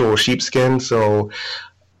it's actual sheepskin, so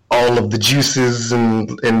all of the juices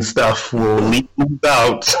and stuff will leak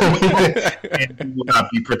out and will not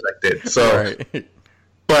be protected. So, right.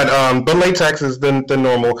 But latex is the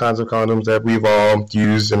normal kinds of condoms that we've all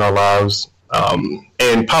used in our lives.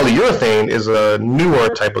 And polyurethane is a newer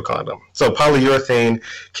type of condom. So polyurethane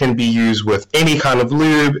can be used with any kind of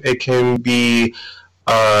lube. It can be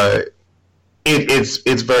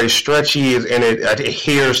it's very stretchy and it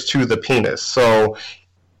adheres to the penis. So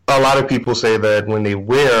a lot of people say that when they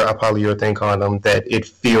wear a polyurethane condom that it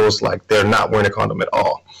feels like they're not wearing a condom at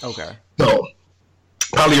all. Okay. So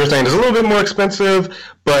polyurethane is a little bit more expensive,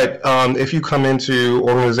 but if you come into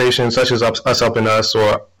organizations such as Us Helping Us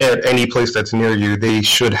or at any place that's near you, they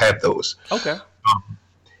should have those. Okay.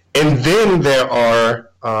 And then there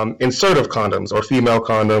are insertive condoms or female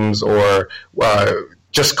condoms or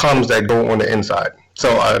just condoms that go on the inside.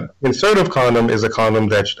 So insertive condom is a condom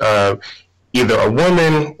that either a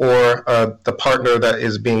woman or the partner that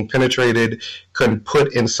is being penetrated can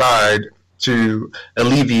put inside to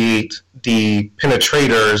alleviate the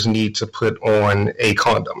penetrator's need to put on a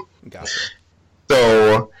condom. Gotcha.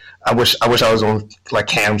 So I wish I was on like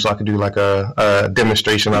cam so I could do like a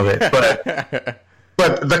demonstration of it.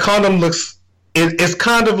 But the condom it's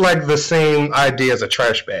kind of like the same idea as a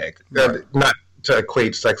trash bag. Right. Not to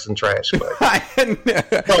equate sex and trash, but so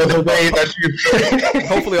the way that you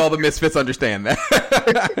hopefully all the misfits understand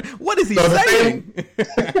that. What is he saying?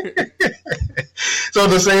 So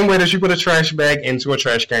the same way that you put a trash bag into a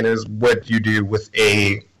trash can is what you do with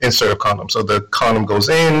a insertive condom. So the condom goes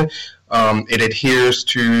in, it adheres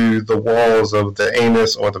to the walls of the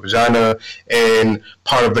anus or the vagina, and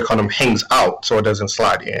part of the condom hangs out so it doesn't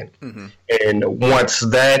slide in. Mm-hmm. And once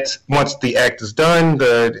the act is done,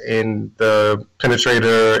 the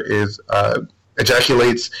penetrator is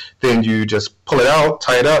ejaculates, then you just pull it out,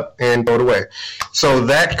 tie it up, and throw it away. So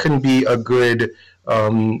that can be a good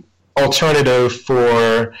alternative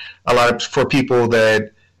for people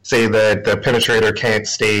that say that the penetrator can't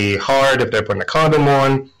stay hard if they're putting a condom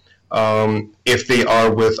on. If they are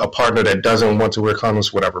with a partner that doesn't want to wear condoms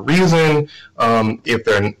for whatever reason,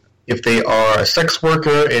 if they are a sex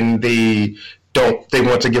worker and they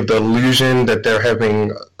want to give the illusion that they're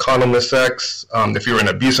having condomless sex. If you're in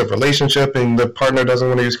an abusive relationship and the partner doesn't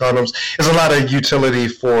want to use condoms, there's a lot of utility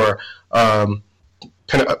for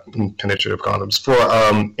penetrative condoms, for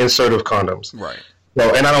insertive condoms. Right.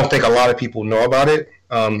 Well, and I don't think a lot of people know about it.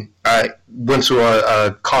 I went to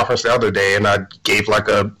a conference the other day and I gave like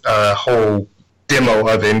a whole demo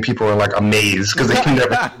of it, and people are like amazed because they can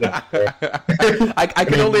never seen it before. I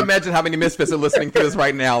can only imagine how many misfits are listening to this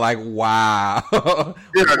right now. Like, wow.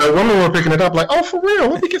 Yeah, the women were picking it up like, oh, for real?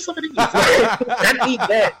 Let me get somebody to eat. I need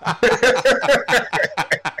that.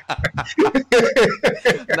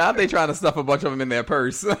 Now they trying to stuff a bunch of them in their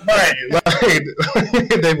purse. Right.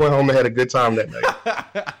 They went home and had a good time that night.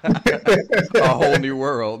 A whole new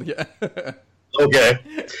world. Yeah. Okay.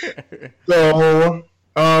 So.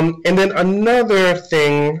 And then another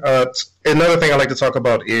thing I like to talk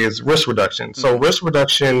about is risk reduction. So risk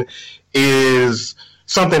reduction is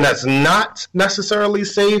something that's not necessarily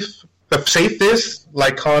safe, the safest,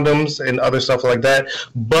 like condoms and other stuff like that,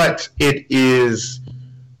 but it is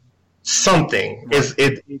something. Right.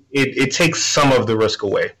 It takes some of the risk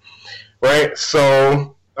away, right?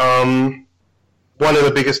 So one of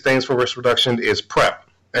the biggest things for risk reduction is PrEP.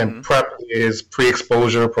 And PrEP is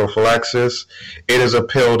pre-exposure prophylaxis. It is a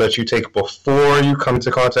pill that you take before you come into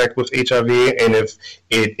contact with HIV, and if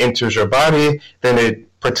it enters your body, then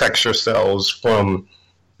it protects your cells from,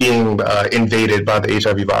 being invaded by the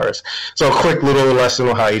HIV virus. So a quick little lesson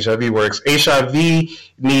on how HIV works. HIV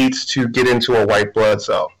needs to get into a white blood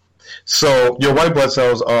cell. So your white blood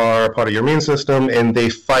cells are part of your immune system, and they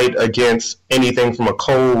fight against anything from a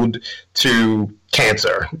cold to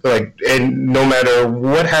cancer. And no matter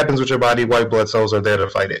what happens with your body, white blood cells are there to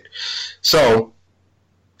fight it. So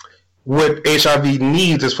what HIV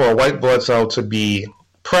needs is for a white blood cell to be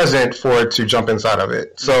present for it to jump inside of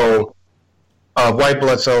it. So white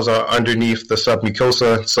blood cells are underneath the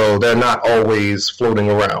submucosa, so they're not always floating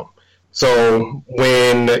around. So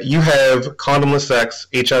when you have condomless sex,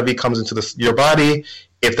 HIV comes into your body.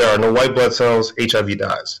 If there are no white blood cells, HIV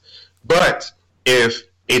dies. But if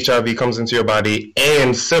HIV comes into your body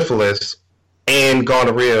and syphilis and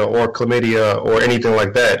gonorrhea or chlamydia or anything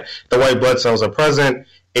like that, the white blood cells are present.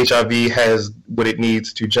 HIV has what it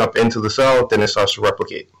needs to jump into the cell, then it starts to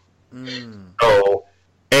replicate.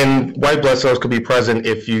 And white blood cells could be present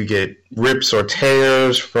if you get rips or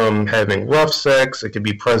tears from having rough sex. It could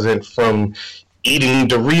be present from eating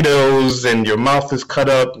Doritos and your mouth is cut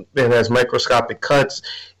up and has microscopic cuts.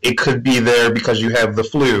 It could be there because you have the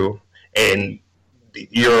flu and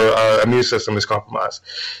your immune system is compromised.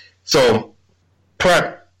 So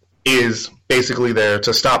PrEP is basically there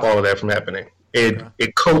to stop all of that from happening.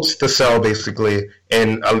 It coats the cell basically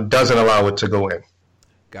and doesn't allow it to go in.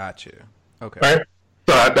 Gotcha. Okay. Right?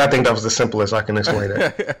 So I think that was the simplest I can explain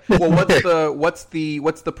it. Well, what's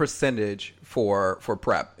the percentage for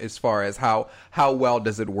PrEP as far as how well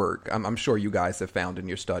does it work? I'm sure you guys have found in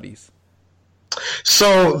your studies.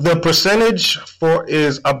 So the percentage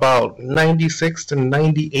is about 96 to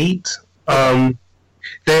 98.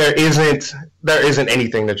 There isn't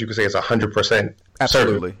anything that you could say is 100%.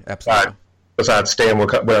 Absolutely. Besides staying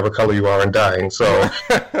whatever color you are and dying. So,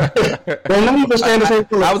 well, none of us stand the same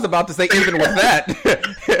color. I was about to say, even with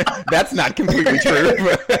that, that's not completely true.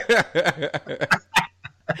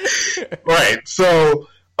 Right. So,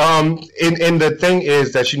 and the thing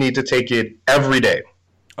is that you need to take it every day.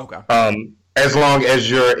 Okay. As long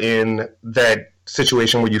as you're in that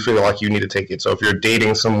situation where you feel like you need to take it. So, if you're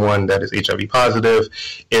dating someone that is HIV positive,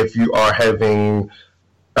 if you are having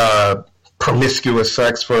promiscuous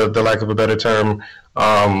sex, for the lack of a better term,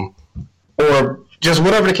 or just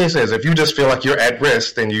whatever the case is. If you just feel like you're at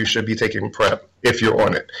risk, then you should be taking PrEP if you're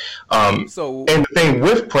on it. And the thing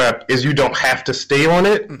with PrEP is you don't have to stay on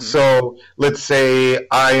it. Mm-hmm. So let's say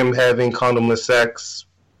I am having condomless sex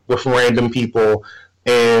with random people,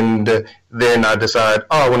 and then I decide,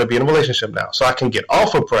 I want to be in a relationship now. So I can get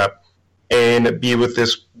off of PrEP and be with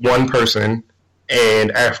this one person, and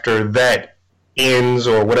after that ends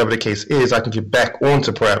or whatever the case is, I can get back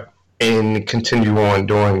onto PrEP and continue on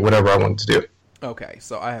doing whatever I want to do. Okay,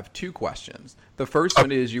 so I have two questions. The first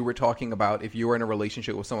one is, you were talking about if you were in a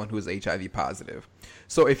relationship with someone who is HIV positive.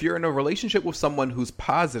 So if you're in a relationship with someone who's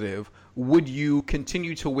positive, would you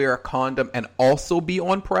continue to wear a condom and also be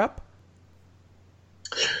on PrEP?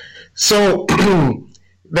 So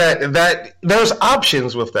that there's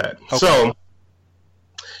options with that. Okay. So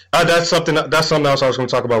that's something else I was going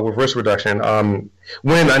to talk about with risk reduction.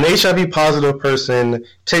 When an HIV positive person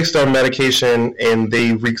takes their medication and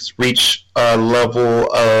they reach a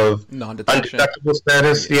level of undetectable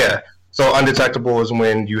status, So undetectable is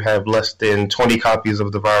when you have less than 20 copies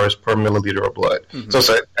of the virus per milliliter of blood. Mm-hmm. So it's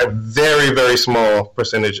a very, very small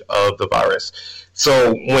percentage of the virus.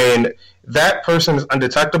 So when that person is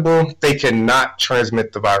undetectable, they cannot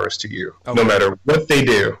transmit the virus to you, no matter what they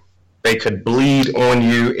do. They could bleed on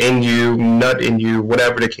you, in you, nut in you,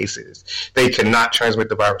 whatever the case is. They cannot transmit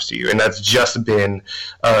the virus to you, and that's just been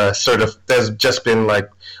like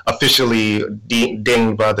officially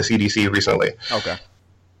dinged by the CDC recently. Okay.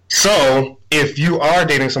 So if you are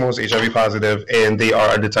dating someone who's HIV positive and they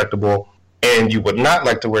are undetectable, and you would not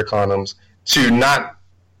like to wear condoms,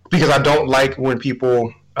 because I don't like when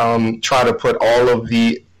people try to put all of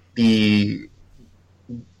the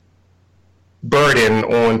burden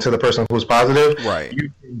on to the person who's positive. Right.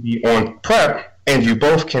 You can be on PrEP, and you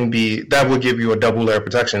both can be. That will give you a double layer of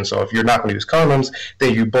protection. So if you're not going to use condoms,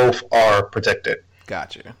 then you both are protected.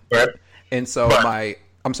 Gotcha. Right. And so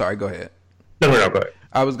I'm sorry. Go ahead. No, go ahead.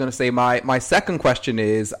 I was going to say my second question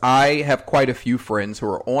is, I have quite a few friends who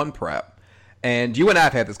are on PrEP, and you and I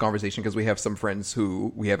have had this conversation because we have some friends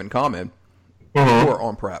who we have in common who are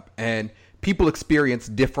on PrEP, and people experience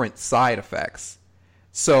different side effects.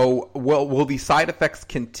 So will the side effects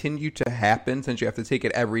continue to happen since you have to take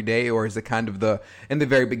it every day, or is it kind of in the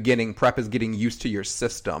very beginning, PrEP is getting used to your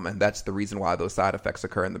system, and that's the reason why those side effects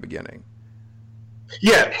occur in the beginning?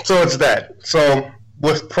 Yeah, so it's that. So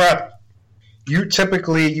with PrEP, you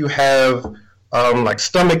typically have like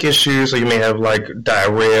stomach issues, so you may have like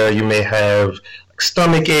diarrhea, you may have like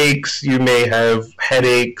stomach aches, you may have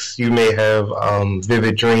headaches, you may have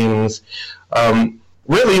vivid dreams.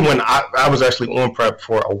 Really, when I was actually on PrEP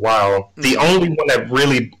for a while, the only one that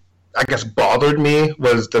really, I guess, bothered me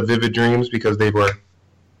was the vivid dreams because they were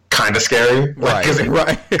kind of scary. Like,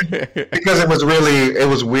 Right. because it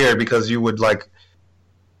was weird because you would like,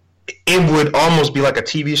 it would almost be like a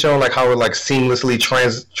TV show, like how it like seamlessly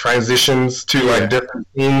transitions to like different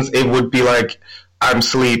scenes. It would be like I'm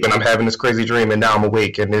asleep and I'm having this crazy dream and now I'm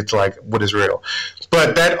awake and it's like, what is real?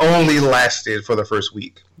 But that only lasted for the first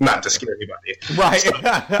week, not to scare anybody. Right. So.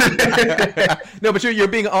 No, but you're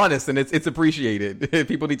being honest and it's appreciated.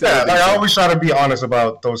 People need to. Yeah, like I always try to be honest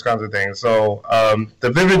about those kinds of things. So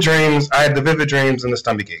the vivid dreams, I had the vivid dreams and the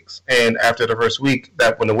stomach aches, and after the first week,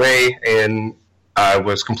 that went away and I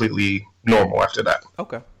was completely normal after that.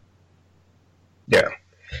 Okay. Yeah.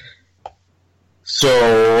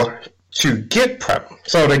 So to get PrEP,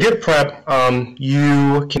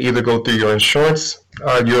 you can either go through your insurance,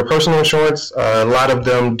 your personal insurance. A lot of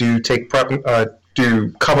them do take PrEP,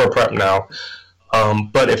 do cover PrEP now.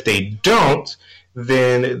 But if they don't,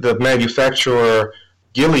 then the manufacturer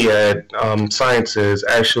Gilead Sciences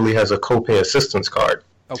actually has a copay assistance card.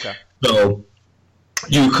 Okay. So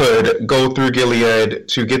you could go through Gilead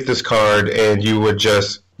to get this card, and you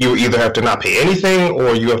either have to not pay anything,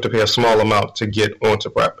 or you have to pay a small amount to get onto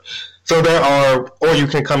PrEP. So or you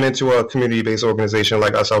can come into a community-based organization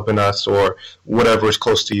like Us Helping Us or whatever is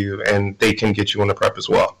close to you, and they can get you on the PrEP as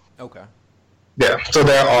well. Okay. Yeah, so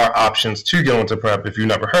there are options to get onto PrEP if you've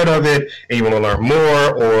never heard of it and you want to learn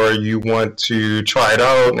more, or you want to try it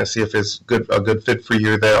out and see if it's a good fit for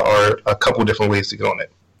you. There are a couple different ways to get on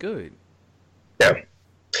it. Good. Yeah.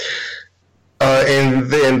 And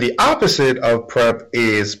then the opposite of PrEP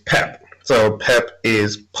is PEP. So PEP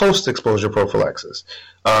is post-exposure prophylaxis.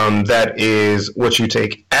 That is what you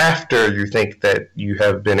take after you think that you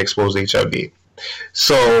have been exposed to HIV.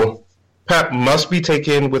 So PEP must be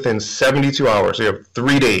taken within 72 hours. So you have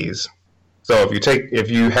 3 days. So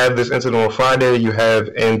if you have this incident on Friday, you have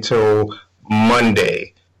until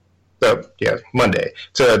Monday. Monday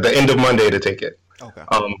to the end of Monday to take it. Okay.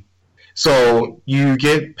 So you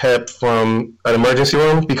get PEP from an emergency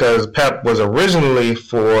room because PEP was originally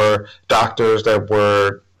for doctors that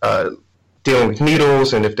were dealing with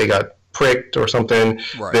needles, and if they got pricked or something,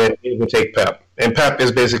 then they would take PEP. And PEP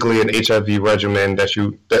is basically an HIV regimen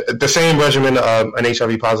the same regimen an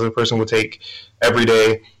HIV positive person would take every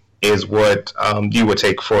day is what you would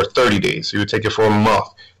take for 30 days. So you would take it for a month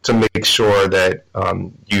to make sure that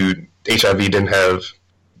HIV didn't have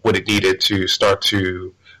what it needed to start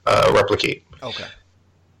to replicate. Okay.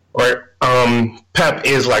 Or PEP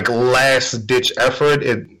is like last ditch effort.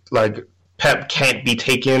 PEP can't be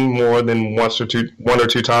taken more than one or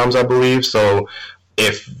two times, I believe. So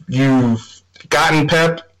if you've gotten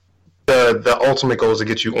PEP, the ultimate goal is to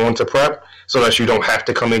get you onto PrEP so that you don't have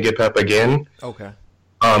to come and get PEP again. Okay.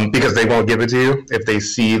 Because they won't give it to you if they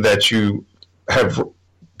see that you have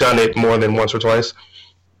done it more than once or twice.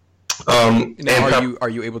 Now, are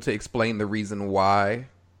you able to explain the reason why?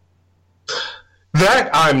 That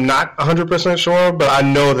I'm not 100% sure, but I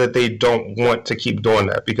know that they don't want to keep doing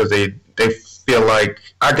that because they feel like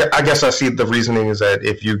I guess I see the reasoning is that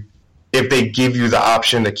if they give you the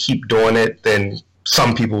option to keep doing it, then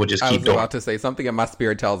some people would just keep doing it. I was about to say something in my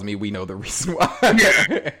spirit tells me we know the reason why.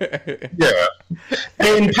 Yeah.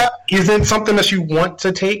 And PEP isn't something that you want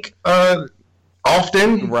to take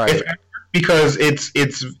often, right? Because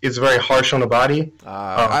it's very harsh on the body.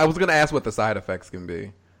 I was going to ask what the side effects can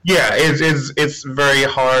be. Yeah, it's very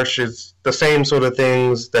harsh. It's the same sort of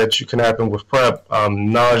things that you can happen with PrEP.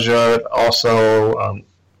 Nausea, also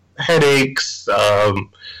headaches,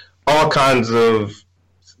 all kinds of.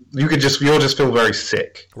 You'll just feel very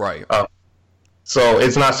sick. Right. So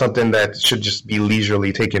it's not something that should just be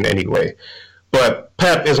leisurely taken anyway. But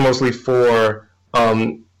PEP is mostly for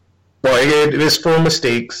it is for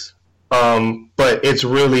mistakes. But it's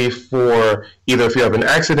really for either if you have an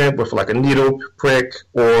accident with like a needle prick,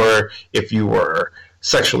 or if you were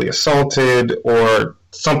sexually assaulted or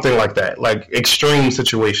something like that, like extreme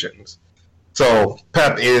situations. So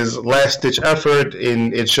PEP is last ditch effort,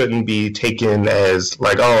 and it shouldn't be taken as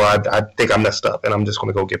like, I think I messed up and I'm just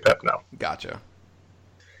going to go get PEP now. Gotcha.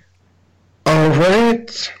 All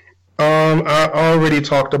right. I already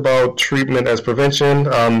talked about treatment as prevention.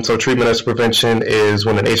 So treatment as prevention is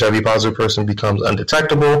when an HIV positive person becomes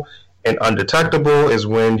undetectable, and undetectable is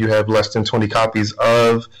when you have less than 20 copies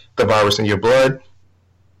of the virus in your blood,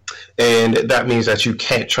 and that means that you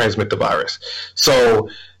can't transmit the virus. So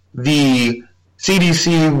the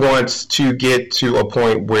CDC wants to get to a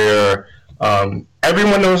point where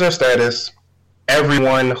everyone knows their status.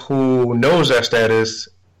 Everyone who knows their status,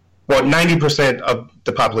 well, 90% of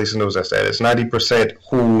the population knows their status. 90%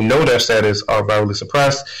 who know their status are virally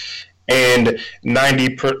suppressed, and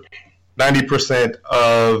 90%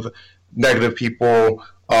 of negative people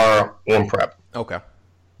are on PrEP. Okay.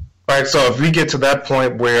 Right. So if we get to that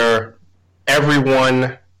point where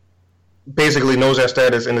everyone basically knows their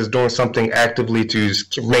status and is doing something actively to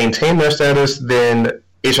maintain their status, then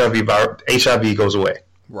HIV goes away.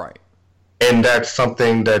 Right. And that's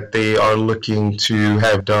something that they are looking to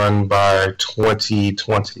have done by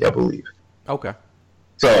 2020, I believe. Okay.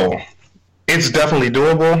 So it's definitely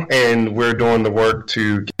doable, and we're doing the work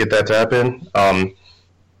to get that to happen.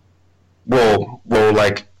 We'll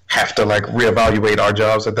like have to like reevaluate our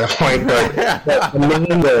jobs at that point, but the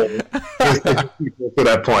main goal is to get people to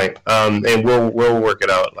that point, and we'll work it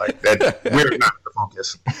out. Like that, we're not the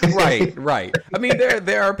focus. Right. I mean,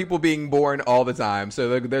 there are people being born all the time,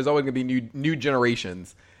 so there's always going to be new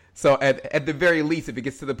generations. So at the very least, if it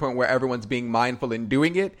gets to the point where everyone's being mindful in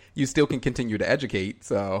doing it, you still can continue to educate.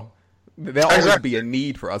 So there'll always be a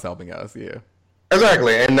need for us helping us. Yeah.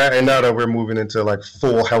 Exactly, and now that we're moving into like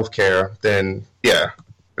full healthcare, then yeah,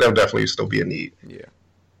 there'll definitely still be a need. Yeah.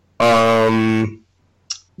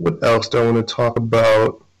 What else do I want to talk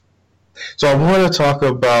about? So I want to talk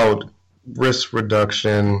about risk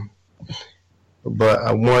reduction, but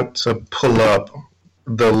I want to pull up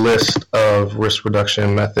the list of risk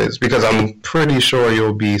reduction methods because I'm pretty sure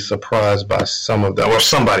you'll be surprised by some of them, or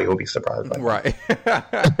somebody will be surprised by them. Right.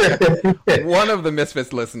 One of the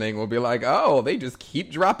misfits listening will be like, oh, they just keep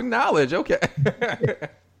dropping knowledge. Okay.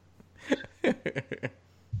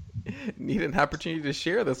 Need an opportunity to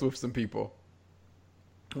share this with some people,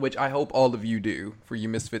 which I hope all of you do. For you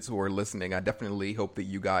misfits who are listening, I definitely hope that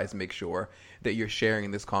you guys make sure that you're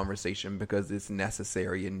sharing this conversation because it's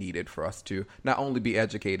necessary and needed for us to not only be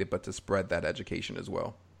educated, but to spread that education as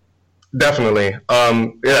well. Definitely.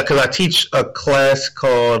 Because I teach a class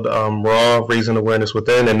called Raw, Raising Awareness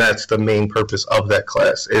Within, and that's the main purpose of that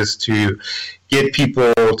class, is to get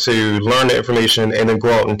people to learn the information and then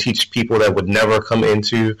go out and teach people that would never come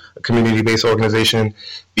into a community-based organization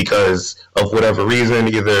because of whatever reason,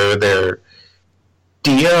 either they're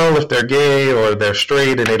DL if they're gay, or they're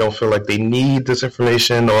straight and they don't feel like they need this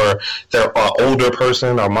information, or they're an older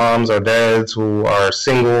person, our moms, our dads who are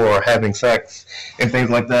single or having sex and things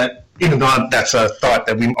like that. Even though that's a thought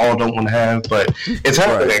that we all don't want to have, but it's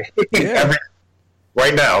happening. Right. Yeah.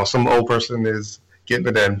 Right now, some old person is getting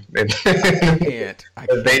it in. I can't.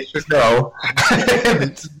 They should know.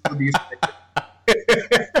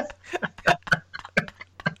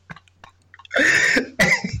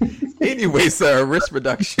 Anyway, sir, risk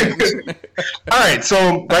reduction. All right,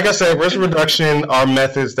 so like I said, risk reduction are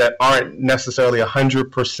methods that aren't necessarily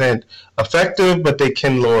 100% effective, but they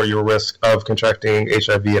can lower your risk of contracting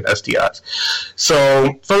HIV and STIs.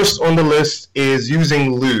 So first on the list is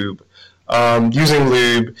using lube. Using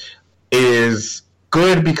lube is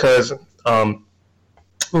good because it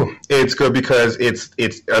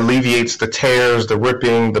alleviates the tears, the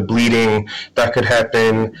ripping, the bleeding that could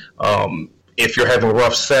happen. If you're having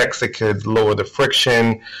rough sex, it could lower the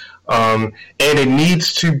friction. And it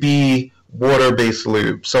needs to be water-based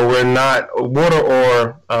lube. So we're not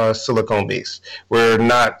water or silicone-based. We're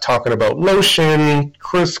not talking about lotion,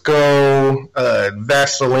 Crisco,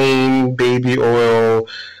 Vaseline, baby oil,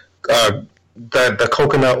 the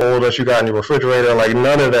coconut oil that you got in your refrigerator, like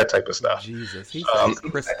none of that type of stuff. Jesus, he said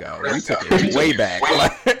Crisco. We took it way back.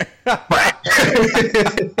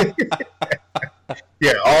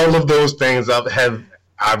 Yeah, all of those things I've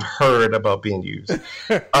heard about being used.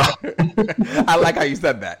 I like how you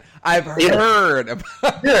said that. I've heard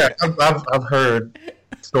about. Yeah, I've heard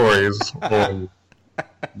stories on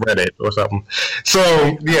Reddit or something.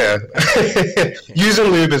 So yeah, using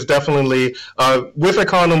lube is definitely with a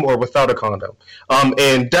condom or without a condom,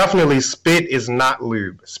 and definitely spit is not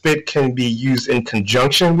lube. Spit can be used in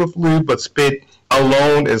conjunction with lube, but spit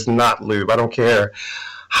alone is not lube. I don't care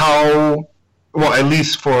how. Well, at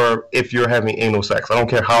least for if you're having anal sex, I don't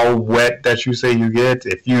care how wet that you say you get.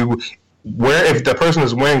 If the person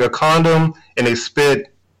is wearing a condom and they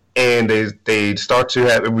spit and they start to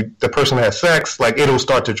have the person has sex, like it'll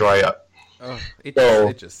start to dry up. Oh,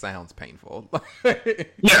 it just sounds painful.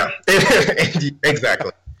 Yeah,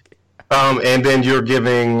 exactly. And then you're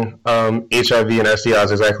giving HIV and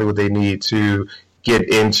STIs exactly what they need to get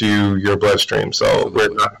into your bloodstream. So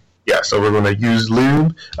Absolutely. So we're going to use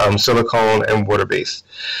lube, silicone, and water-based.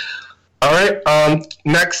 All right.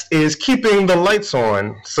 Next is keeping the lights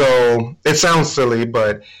on. So it sounds silly,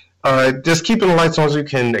 but Just keeping the lights on so you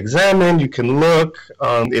can examine, you can look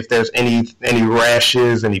if there's any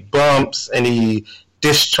rashes, any bumps, any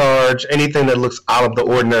discharge, anything that looks out of the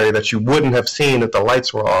ordinary that you wouldn't have seen if the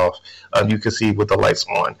lights were off, you can see with the lights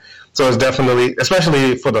on. So it's definitely,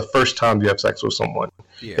 especially for the first time you have sex with someone,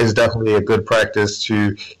 it's definitely a good practice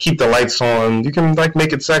to keep the lights on. You can like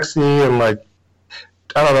make it sexy and like,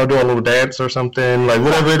 I don't know, do a little dance or something, like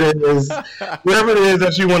whatever it is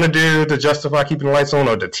that you want to do to justify keeping the lights on,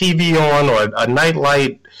 or the TV on, or a night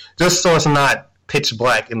light, just so it's not pitch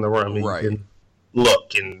black in the room. Right. You can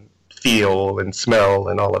look and feel and smell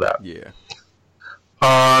and all of that. Yeah.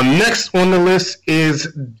 Next on the list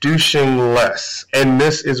is douching less, and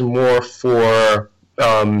this is more for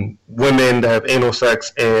women that have anal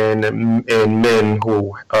sex and men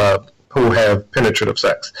who have penetrative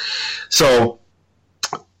sex. So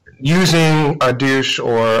using a douche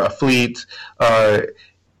or a fleet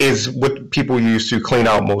is what people use to clean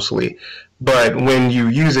out mostly. But when you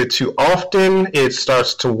use it too often, it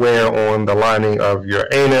starts to wear on the lining of your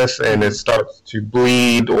anus, and it starts to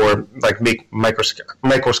bleed or like make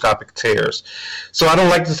microscopic tears. So I don't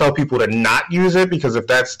like to tell people to not use it, because if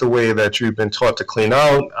that's the way that you've been taught to clean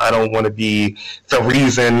out, I don't want to be the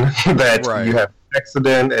reason that you have an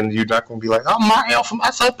accident, and you're not going to be like, oh, Mario from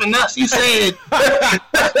Us Up and Us, you said.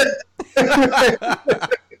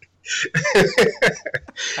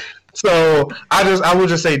 So I would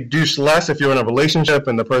just say douche less. If you're in a relationship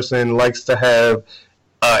and the person likes to have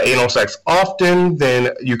anal sex often,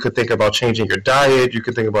 then you could think about changing your diet. You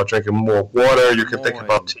could think about drinking more water. You could think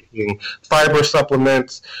about taking fiber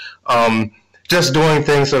supplements. Just doing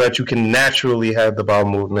things so that you can naturally have the bowel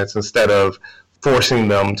movements instead of forcing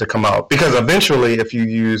them to come out. Because eventually, if you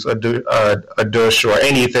use a douche or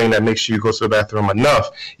anything that makes you go to the bathroom enough,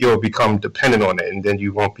 you'll become dependent on it, and then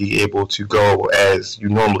you won't be able to go as you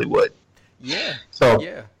normally would. Yeah. So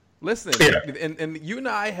yeah. Listen, and you and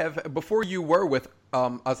I have, before you were with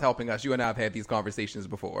us helping us, you and I have had these conversations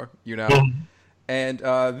before, you know? Mm-hmm. And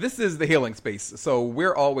this is the healing space. So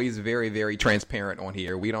we're always very, very transparent on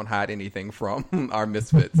here. We don't hide anything from our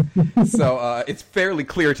misfits. So it's fairly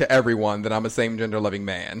clear to everyone that I'm a same-gender loving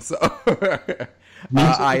man. So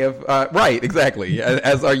I have, right, exactly,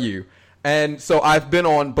 as are you. And so I've been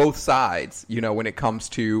on both sides, you know, when it comes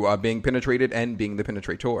to being penetrated and being the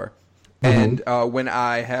penetrator. Mm-hmm. And when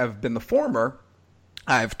I have been the former,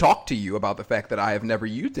 I've talked to you about the fact that I have never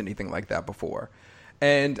used anything like that before.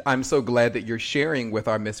 And I'm so glad that you're sharing with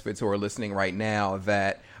our misfits who are listening right now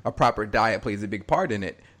that a proper diet plays a big part in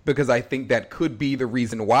it, because I think that could be the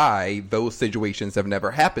reason why those situations have never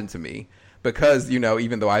happened to me. Because, you know,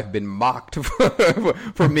 even though I've been mocked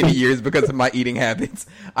for many years because of my eating habits,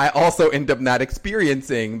 I also end up not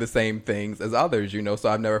experiencing the same things as others, you know, so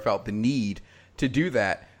I've never felt the need to do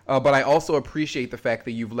that. But I also appreciate the fact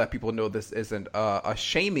that you've let people know this isn't a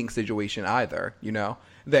shaming situation either, you know,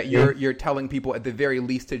 that you're telling people at the very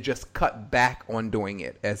least to just cut back on doing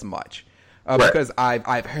it as much. Right. Because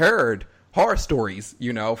I've heard horror stories,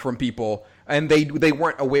 you know, from people, and they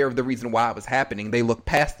weren't aware of the reason why it was happening. They look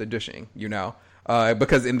past the douching, you know,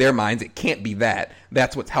 because in their minds it can't be that.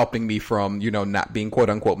 That's what's helping me from, you know, not being quote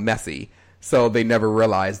unquote messy. So they never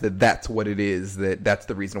realized that that's what it is, that's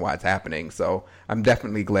the reason why it's happening. So I'm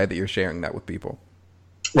definitely glad that you're sharing that with people.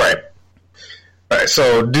 Right. All right,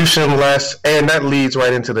 so douching less, and that leads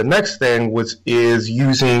right into the next thing, which is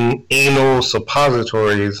using anal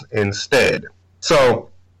suppositories instead. So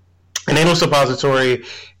an anal suppository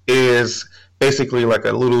is basically like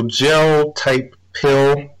a little gel-type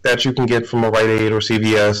pill that you can get from a Rite Aid or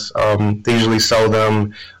CVS. They usually sell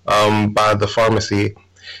them by the pharmacy.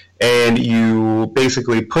 And you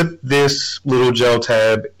basically put this little gel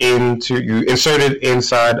tab you insert it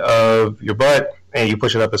inside of your butt, and you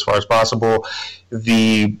push it up as far as possible.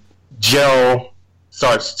 The gel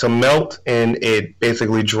starts to melt, and it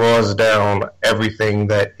basically draws down everything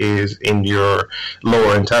that is in your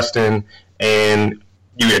lower intestine, and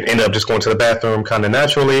you end up just going to the bathroom kind of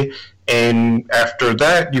naturally. And after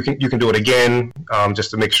that, you can do it again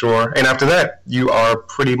just to make sure. And after that, you are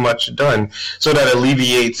pretty much done. So that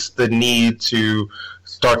alleviates the need to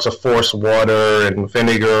start to force water and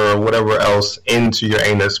vinegar or whatever else into your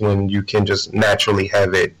anus when you can just naturally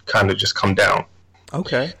have it kind of just come down.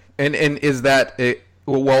 Okay. And is that it?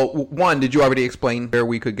 Well, one, did you already explain where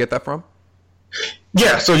we could get that from?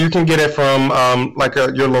 Yeah, so you can get it from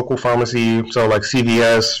your local pharmacy, so like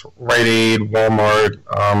CVS, Rite Aid, Walmart,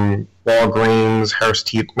 Walgreens,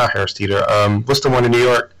 not Harris Teeter. What's the one in New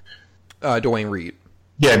York? Duane Reade.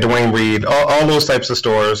 Yeah, Duane Reade. All those types of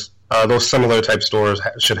stores, those similar type stores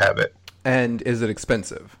should have it. And is it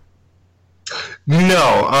expensive?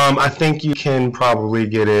 No, I think you can probably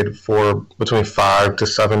get it for between $5 to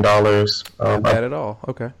 $7. Not bad at all.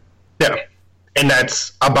 Okay. Yeah, and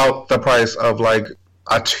that's about the price of like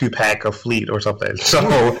a 2-pack of Fleet or something. So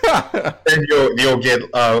then you'll get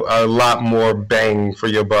a lot more bang for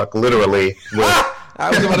your buck, literally. With, I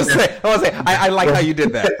was going to say, I like how you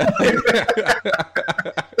did that.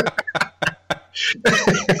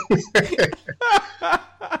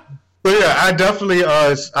 But yeah, I definitely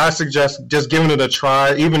I suggest just giving it a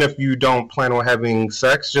try, even if you don't plan on having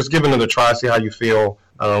sex. Just giving it a try, see how you feel,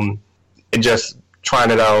 and just trying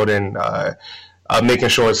it out and making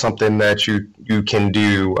sure it's something that you can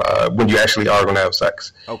do when you actually are going to have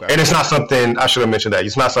sex. Okay. And it's not something I should have mentioned that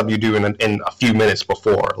it's not something you do in a few minutes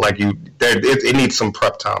before. Like it needs some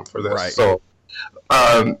prep time for this. Right. So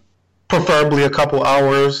preferably a couple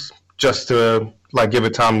hours just to like give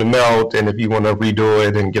it time to melt, and if you want to redo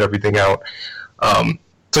it and get everything out.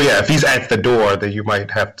 So yeah, if he's at the door, then you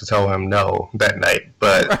might have to tell him no that night.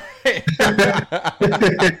 But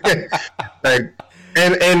like,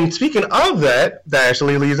 and speaking of that, that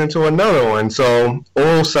actually leads into another one. So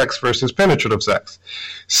oral sex versus penetrative sex.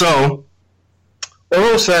 So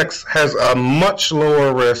oral sex has a much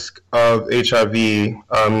lower risk of HIV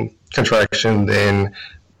contraction than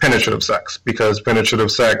penetrative sex, because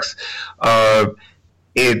penetrative sex,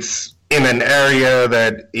 it's in an area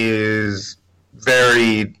that is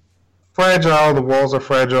very fragile. The walls are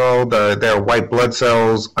fragile. There are white blood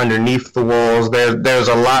cells underneath the walls. There's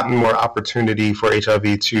a lot more opportunity for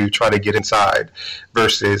HIV to try to get inside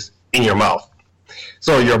versus in your mouth.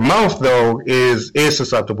 So your mouth, though, is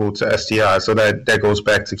susceptible to STI. So that goes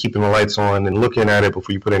back to keeping the lights on and looking at it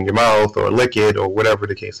before you put it in your mouth or lick it or whatever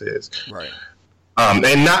the case is. Right.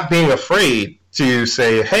 And not being afraid to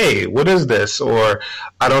say, hey, what is this? Or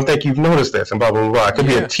I don't think you've noticed this, and blah, blah, blah. It could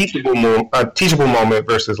be a teachable moment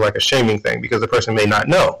versus like a shaming thing, because the person may not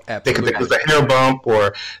know. Absolutely. They could think it was a hair bump,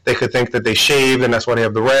 or they could think that they shaved and that's why they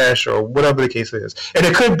have the rash, or whatever the case is. And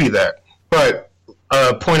it could be that. But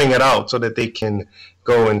pointing it out so that they can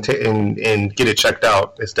go and get it checked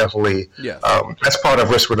out is definitely, that's part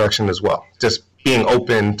of risk reduction as well. Just being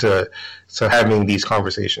open to having these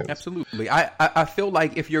conversations. Absolutely. I feel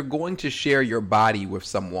like if you're going to share your body with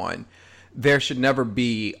someone, there should never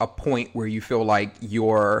be a point where you feel like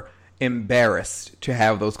you're embarrassed to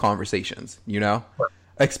have those conversations, you know? Right.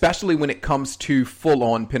 Especially when it comes to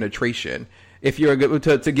full-on penetration. If you're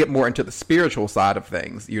to get more into the spiritual side of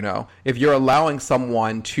things, you know, if you're allowing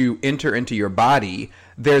someone to enter into your body,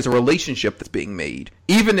 there's a relationship that's being made.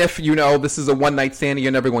 Even if, you know, this is a one-night stand and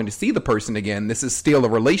you're never going to see the person again, this is still a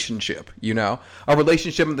relationship, you know, a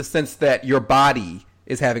relationship in the sense that your body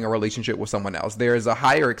is having a relationship with someone else. There is a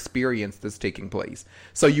higher experience that's taking place.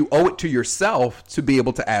 So you owe it to yourself to be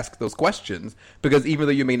able to ask those questions, because even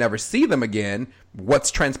though you may never see them again,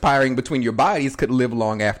 what's transpiring between your bodies could live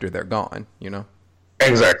long after they're gone, you know?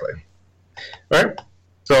 Exactly. Right.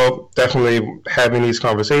 So definitely having these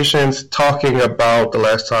conversations, talking about the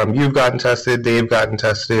last time you've gotten tested, they've gotten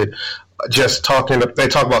tested, just they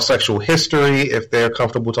talk about sexual history, if they're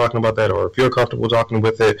comfortable talking about that, or if you're comfortable talking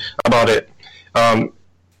about it.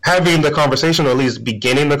 Having the conversation, or at least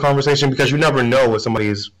beginning the conversation, because you never know what somebody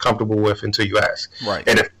is comfortable with until you ask. Right.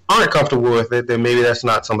 And if you aren't comfortable with it, then maybe that's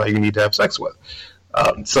not somebody you need to have sex with.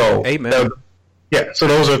 So, amen. So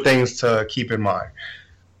those are things to keep in mind.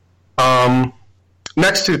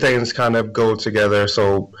 Next two things kind of go together.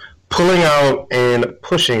 So pulling out and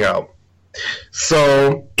pushing out.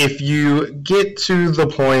 So if you get to the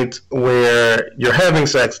point where you're having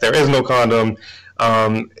sex, there is no condom,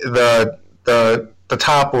 the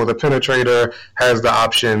top or the penetrator has the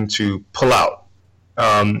option to pull out.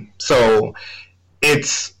 So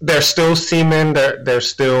there's still semen, there's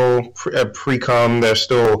still pre-cum, there's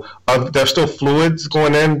still fluids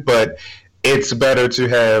going in, but it's better to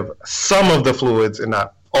have some of the fluids and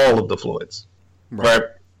not all of the fluids, right?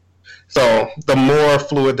 So the more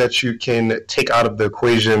fluid that you can take out of the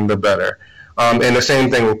equation, the better. And the same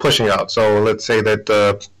thing with pushing out. So let's say that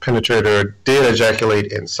the penetrator did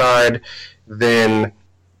ejaculate inside, then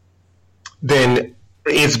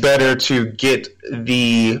it's better to get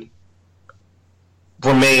the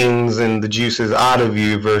remains and the juices out of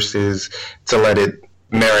you versus to let it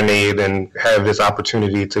marinate and have this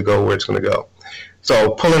opportunity to go where it's going to go.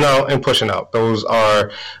 So pulling out and pushing out, those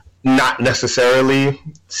are not necessarily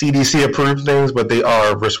CDC approved things, but they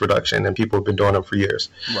are risk reduction, and people have been doing them for years.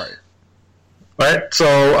 Right. Right. So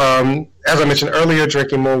as I mentioned earlier,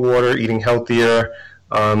 drinking more water, eating healthier,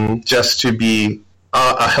 just to be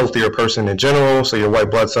a healthier person in general, so your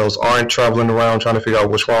white blood cells aren't traveling around trying to figure out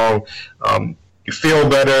what's wrong. you feel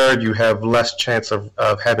better. You have less chance of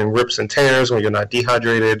having rips and tears when you're not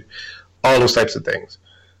dehydrated. All those types of things.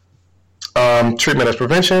 Treatment as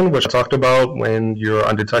prevention, which I talked about when you're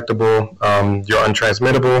undetectable, you're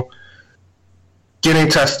untransmittable. Getting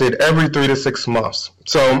tested every 3 to 6 months.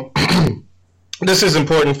 So this is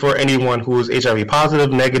important for anyone who is HIV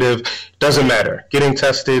positive, negative, doesn't matter. Getting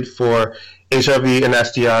tested for HIV and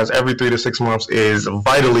STIs every 3 to 6 months is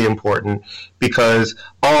vitally important because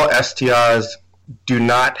all STIs do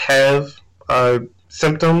not have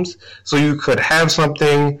symptoms. So you could have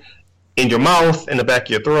something in your mouth, in the back of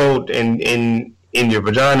your throat, in your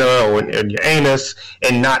vagina or in your anus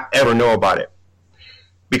and not ever know about it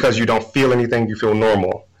because you don't feel anything, you feel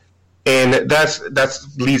normal. And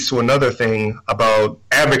that's leads to another thing about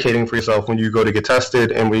advocating for yourself when you go to get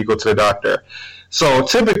tested and when you go to the doctor. So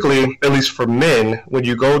typically, at least for men, when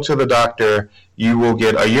you go to the doctor, you will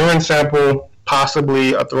get a urine sample,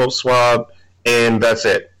 possibly a throat swab, and that's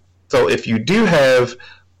it. So if you do have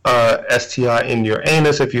STI in your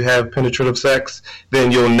anus, if you have penetrative sex,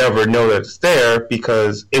 then you'll never know that it's there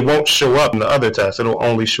because it won't show up in the other tests. It'll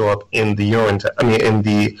only show up in the in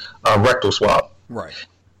the rectal swab. Right.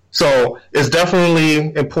 So it's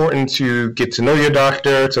definitely important to get to know your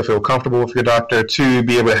doctor, to feel comfortable with your doctor, to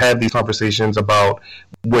be able to have these conversations about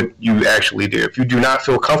what you actually do. If you do not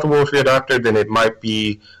feel comfortable with your doctor, then it might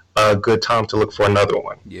be a good time to look for another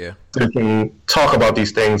one. Yeah. You can talk about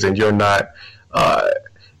these things and you're not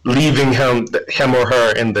leaving him or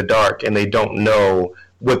her in the dark and they don't know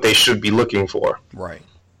what they should be looking for. Right.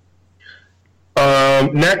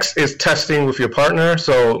 Next is testing with your partner.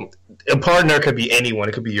 So a partner could be anyone.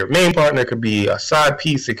 It could be your main partner. It could be a side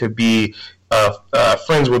piece. It could be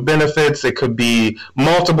friends with benefits. It could be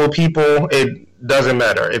multiple people. It doesn't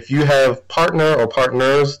matter. If you have partner or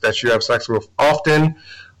partners that you have sex with often,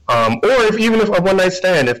 or even if a one-night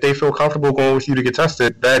stand, if they feel comfortable going with you to get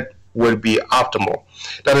tested, that would be optimal.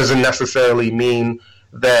 That doesn't necessarily mean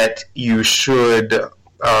that you should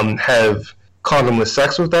have condomless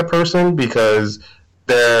sex with that person because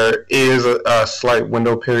there is a slight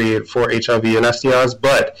window period for HIV and STIs,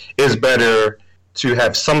 but it's better to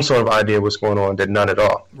have some sort of idea what's going on than none at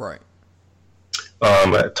all. Right.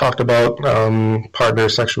 I talked about partner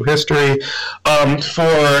sexual history.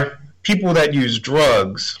 For people that use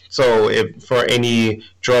drugs, so for any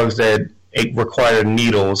drugs that require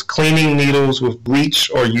needles, cleaning needles with bleach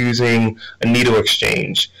or using a needle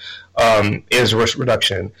exchange is risk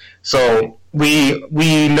reduction. So we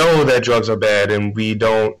know that drugs are bad, and we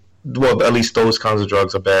don't. Well, at least those kinds of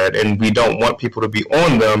drugs are bad, and we don't want people to be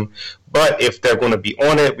on them. But if they're going to be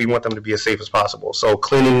on it, we want them to be as safe as possible. So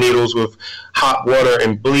cleaning needles with hot water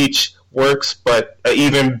and bleach works, but an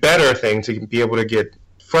even better thing to be able to get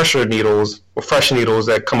fresh needles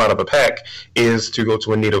that come out of a pack is to go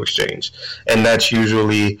to a needle exchange. And that's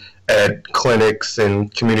usually at clinics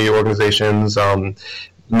and community organizations,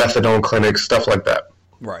 methadone clinics, stuff like that.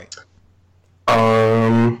 Right.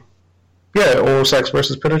 Oral sex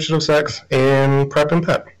versus penetrative sex and PrEP and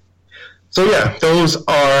PEP. So yeah, those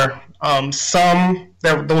are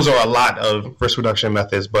those are a lot of risk reduction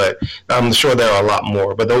methods, but I'm sure there are a lot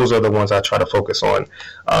more. But those are the ones I try to focus on.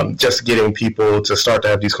 Just getting people to start to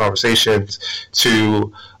have these conversations,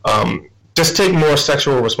 to just take more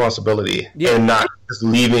sexual responsibility and not just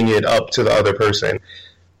leaving it up to the other person.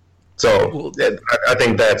 So I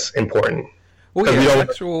think that's important. Well, yeah,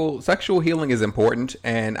 sexual healing is important,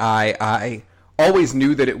 and I always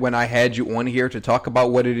knew that when I had you on here to talk about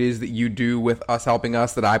what it is that you do with us helping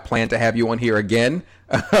us, that I plan to have you on here again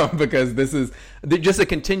because this is just a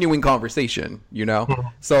continuing conversation, you know? Mm-hmm.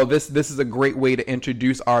 So this is a great way to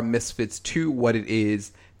introduce our misfits to what it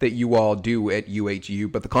is that you all do at UHU,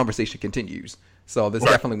 but the conversation continues. So this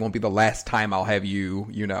definitely won't be the last time I'll have you,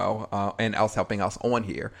 and us helping us on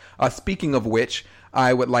here. Speaking of which,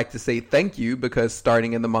 I would like to say thank you because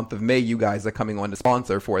starting in the month of May, you guys are coming on to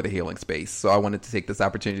sponsor for the Healing Space. So I wanted to take this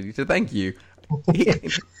opportunity to thank you.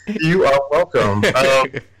 You are welcome.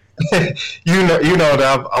 You know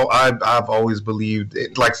that I've always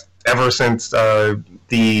believed, like ever since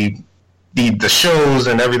the shows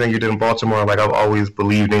and everything you did in Baltimore, like I've always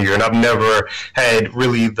believed in you, and I've never had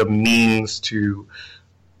really the means to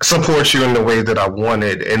support you in the way that I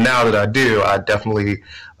wanted. And now that I do, I definitely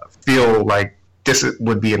feel like this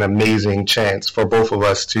would be an amazing chance for both of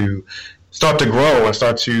us to start to grow and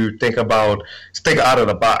start to think out of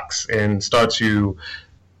the box and start to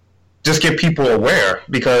just get people aware,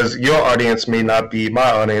 because your audience may not be my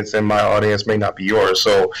audience and my audience may not be yours.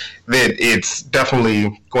 So that it's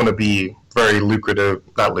definitely going to be very lucrative,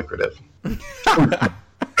 not lucrative.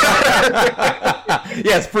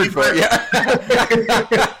 Yes, free for it. Yeah.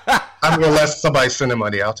 I'm gonna let somebody send him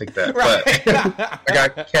money. I'll take that. Right. But I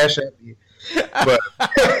got cash at me. But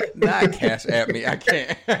Not cash at me. I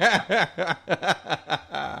can't.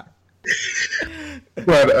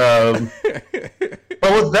 But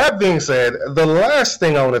with that being said, the last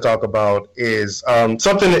thing I want to talk about is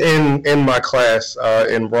something in my class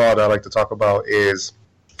in Broad I like to talk about is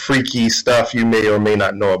freaky stuff you may or may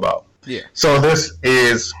not know about. Yeah. So it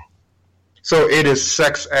is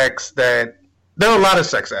sex acts that there are a lot of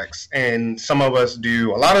sex acts, and some of us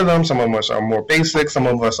do a lot of them. Some of us are more basic. Some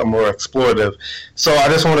of us are more explorative. So I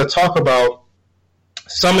just want to talk about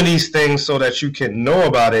some of these things so that you can know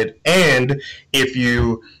about it, and if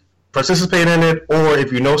you participate in it, or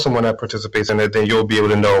if you know someone that participates in it, then you'll be able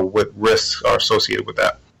to know what risks are associated with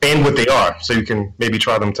that and what they are, so you can maybe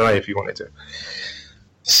try them tonight if you wanted to.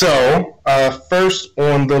 So first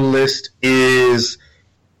on the list is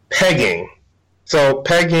pegging. So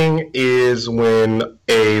pegging is when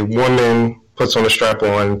a woman puts on a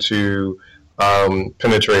strap-on to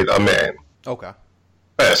penetrate a man. Okay.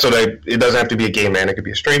 So that it doesn't have to be a gay man; it could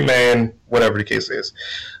be a straight man, whatever the case is.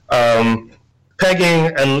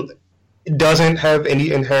 Pegging and doesn't have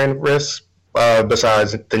any inherent risks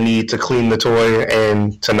besides the need to clean the toy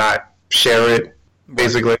and to not share it.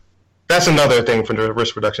 Basically, that's another thing for the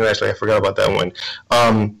risk reduction. Actually, I forgot about that one.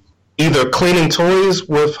 Either cleaning toys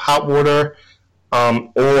with hot water.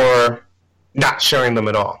 Or not sharing them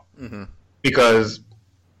at all, because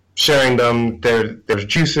sharing them, there's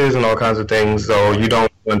juices and all kinds of things, so you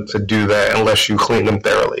don't want to do that unless you clean them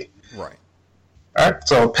thoroughly. Right. All right,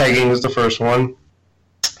 so pegging is the first one.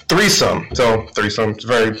 Threesome. So threesome is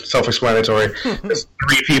very self-explanatory. There's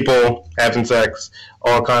 3 people having sex,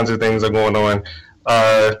 all kinds of things are going on.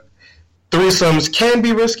 Threesomes can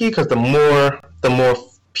be risky because the more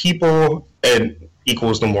people and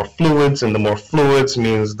equals the more fluids, and the more fluids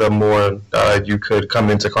means the more you could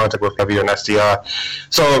come into contact with heavier an STI.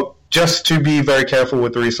 So just to be very careful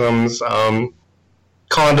with threesomes,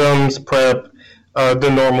 condoms, PrEP, the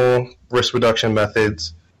normal risk reduction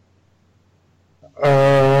methods.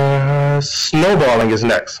 Snowballing is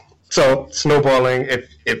next. So snowballing,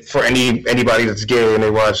 if for anybody that's gay and they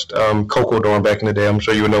watched Coco Dawn back in the day, I'm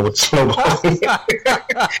sure you would know what snowballing is.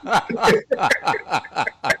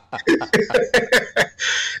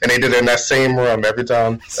 And they did it in that same room every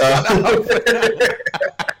time.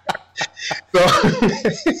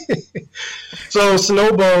 So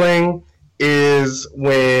snowballing is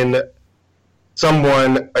when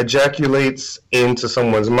someone ejaculates into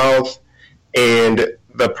someone's mouth and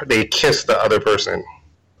they kiss the other person.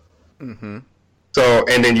 Mm-hmm. So,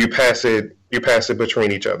 and then you pass it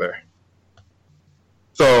between each other.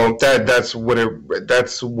 So that's what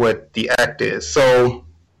the act is. So,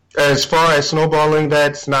 as far as snowballing,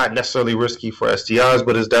 that's not necessarily risky for STIs,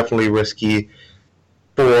 but it's definitely risky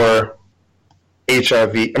for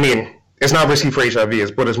HIV. I mean, it's not risky for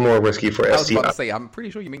HIV, but it's more risky for STIs. I was about to say, I'm pretty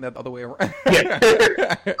sure you mean that the other way around.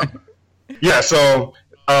 Yeah. So.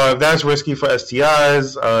 That's risky for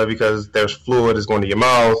STIs because there's fluid is going to your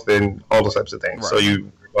mouth and all those types of things. Right. So you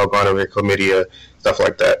gonorrhea, chlamydia, stuff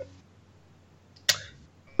like that.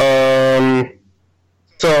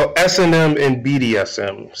 So S&M and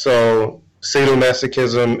BDSM. So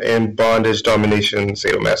sadomasochism and bondage, domination,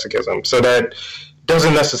 sadomasochism. So that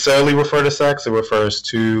doesn't necessarily refer to sex. It refers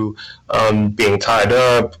to being tied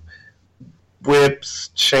up, whips,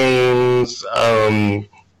 chains,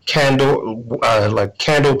 candle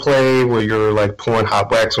play where you're like pouring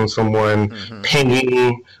hot wax on someone,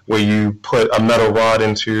 pinging where you put a metal rod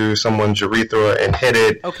into someone's urethra and hit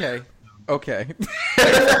it. Okay.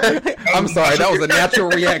 I'm sorry, that was a natural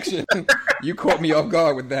reaction. You caught me off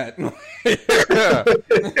guard with that.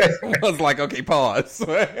 I was like, okay, pause.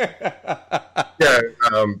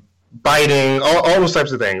 Biting, all those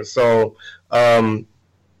types of things. So a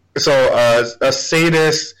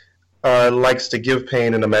sadist likes to give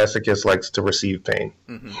pain, and a masochist likes to receive pain.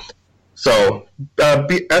 Mm-hmm. So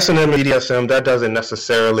S&M and BDSM, that doesn't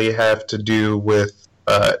necessarily have to do with,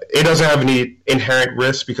 it doesn't have any inherent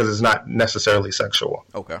risk because it's not necessarily sexual.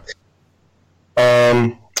 Okay.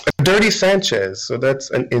 Dirty Sanchez, so that's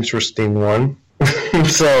an interesting one.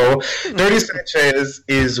 So Dirty Sanchez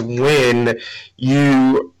is when the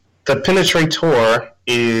penetrator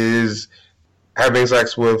is having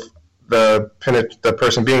sex with the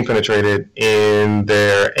person being penetrated in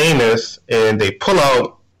their anus, and they pull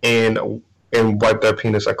out and wipe their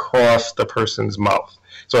penis across the person's mouth,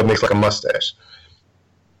 so it makes like a mustache.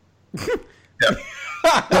 Yeah.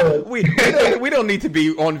 we don't need to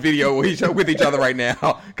be on video with each other right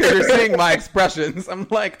now because you're seeing my expressions. I'm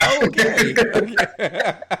like, okay.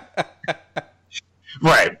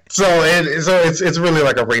 Right. So it's really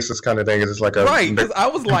like a racist kind of thing. It's like a right. Because I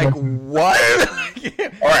was like, what?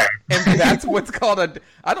 All right. And that's what's called a.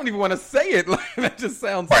 I don't even want to say it. Like, that just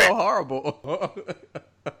sounds so horrible.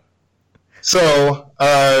 So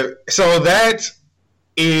that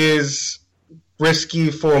is risky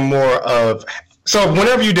for more of. So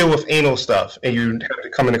whenever you deal with anal stuff and you have to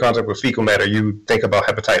come into contact with fecal matter, you think about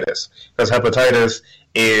hepatitis, because hepatitis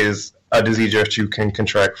is a disease that you can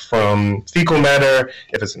contract from fecal matter,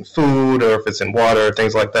 if it's in food or if it's in water,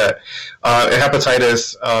 things like that. And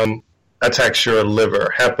hepatitis attacks your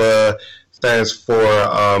liver. HEPA stands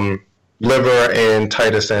for liver, and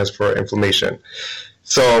titus stands for inflammation.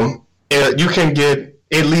 So you can get,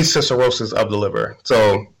 it leads to cirrhosis of the liver.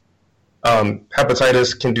 So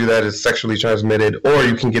hepatitis can do that. It's sexually transmitted, or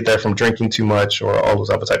you can get that from drinking too much, or all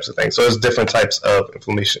those other types of things. So there's different types of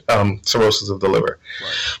inflammation, cirrhosis of the liver.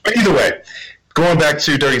 Right. But either way, going back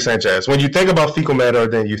to Dirty Sanchez, when you think about fecal matter,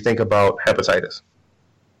 then you think about hepatitis.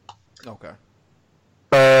 Okay.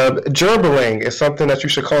 Gerbiling is something that you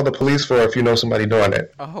should call the police for if you know somebody doing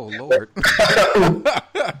it. Oh, Lord.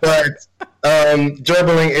 But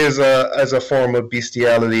gerbiling is a form of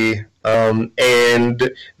bestiality, and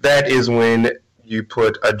that is when you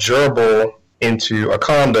put a gerbil into a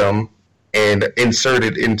condom and insert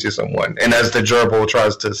it into someone. And as the gerbil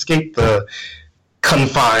tries to escape the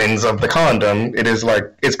confines of the condom, it is like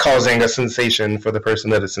it's causing a sensation for the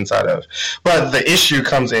person that it's inside of. But the issue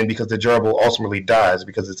comes in because the gerbil ultimately dies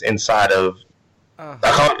because it's inside of a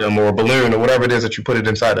condom or a balloon or whatever it is that you put it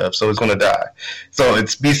inside of, so it's going to die. So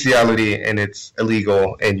it's bestiality and it's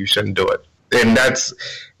illegal and you shouldn't do it. And that's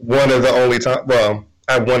one of the only time. Well,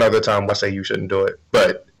 I have one other time I say you shouldn't do it,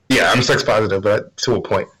 but yeah, I'm sex positive, but to a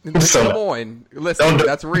point. So, come on, listen,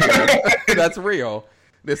 that's real. That's real.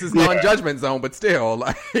 This is non-judgment zone, but still,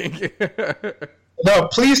 like. No,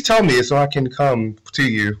 please tell me so I can come to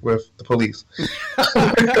you with the police.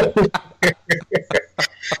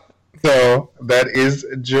 So that is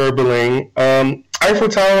gerbiling. Eiffel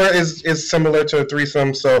Tower is similar to a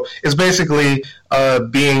threesome, so it's basically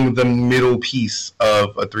being the middle piece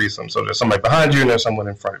of a threesome. So there's somebody behind you and there's someone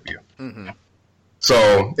in front of you. Mm-hmm. So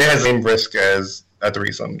it has the same risk as a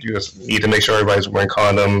threesome. You just need to make sure everybody's wearing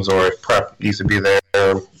condoms, or if PrEP needs to be there,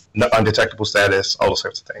 undetectable status, all those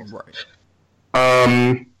types of things. Right.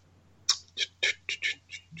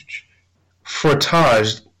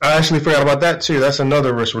 Frottage. I actually forgot about that too. That's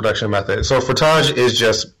another risk reduction method. So frottage is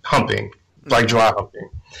just humping, like dry humping.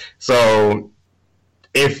 So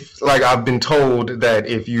if, like, I've been told that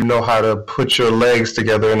if you know how to put your legs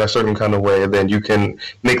together in a certain kind of way, then you can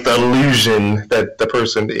make the illusion that the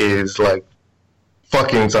person is like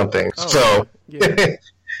fucking something. Oh, so yeah.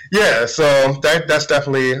 Yeah, so that's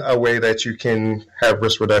definitely a way that you can have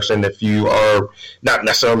risk reduction if you are not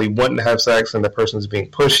necessarily wanting to have sex and the person's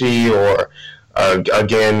being pushy, or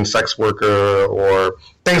again, sex worker, or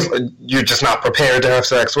things you're just not prepared to have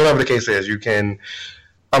sex. Whatever the case is,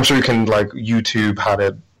 I'm sure you can like YouTube how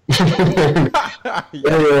to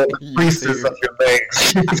creases of your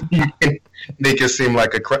legs. You can make it seem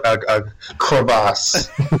like a crevasse.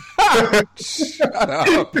 Shut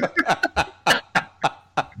up.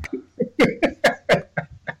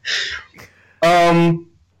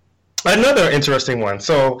 Another interesting one.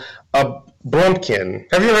 So, Blumpkin.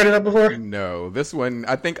 Have you heard of that before? No. This one,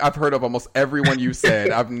 I think I've heard of almost every one you said.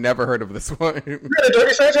 I've never heard of this one. You heard of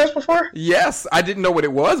Dirty Sanchez before? Yes. I didn't know what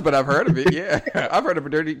it was, but I've heard of it. Yeah. I've heard of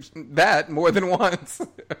that more than once.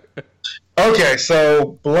 Okay,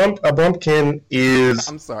 so a Blumpkin is...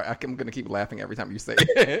 I'm sorry. I'm going to keep laughing every time you say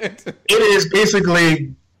it. It is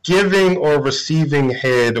basically giving or receiving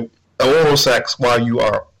head, oral sex, while you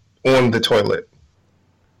are on the toilet.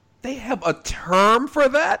 They have a term for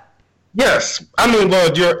that? Yes. I mean,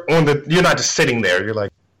 well, you're not just sitting there. You're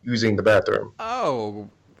like using the bathroom. Oh.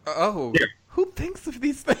 Yeah. Who thinks of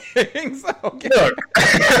these things? Okay.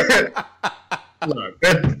 Look,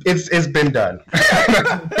 it's been done.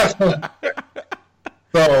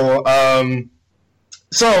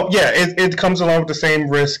 So yeah, it comes along with the same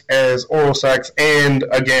risk as oral sex, and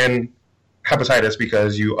again, hepatitis,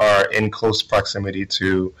 because you are in close proximity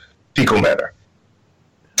to fecal matter.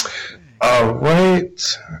 All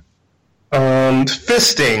right.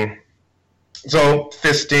 Fisting. So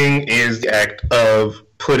fisting is the act of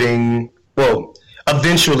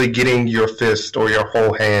eventually getting your fist or your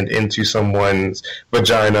whole hand into someone's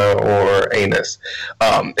vagina or anus.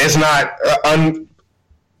 It's not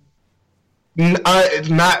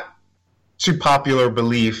too popular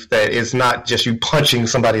belief that it's not just you punching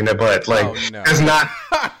somebody in the butt. Like, it's not.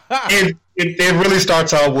 It really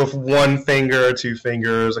starts out with one finger, two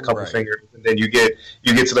fingers, a couple fingers, and then you get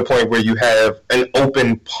to the point where you have an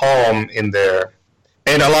open palm in there.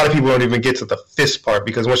 And a lot of people don't even get to the fist part,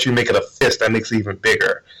 because once you make it a fist, that makes it even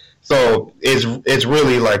bigger. So it's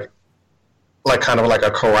really like kind of like a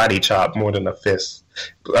karate chop more than a fist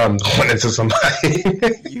going into somebody.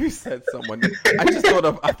 You said someone. I just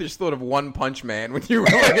thought of One Punch Man when you were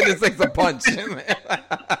like, it just takes a punch.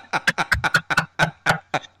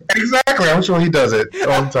 Exactly. I'm sure he does it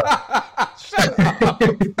all the time. Shut up.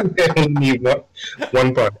 You need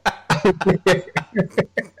one punch.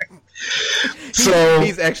 So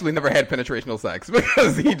he's actually never had penetrational sex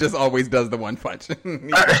because he just always does the one punch.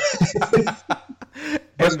 And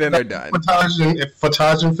then they're done.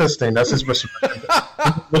 Footage and fisting. That's his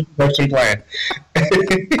resurrection plan.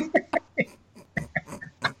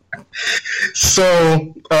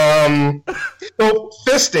 So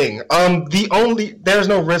fisting. There's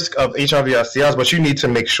no risk of HIV STIs, but you need to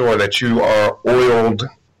make sure that you are oiled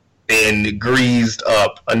and greased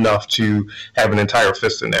up enough to have an entire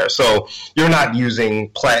fist in there. So you're not using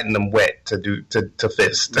platinum wet to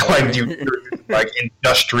fist. Like you're like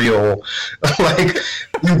industrial like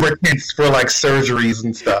lubricants for like surgeries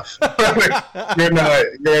and stuff. You're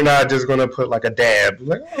not just gonna put like a dab.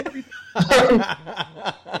 Like,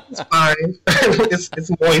 it's fine. It's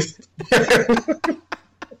moist.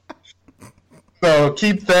 So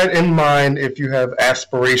keep that in mind if you have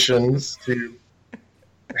aspirations to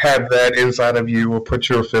have that inside of you, or put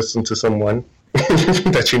your fist into someone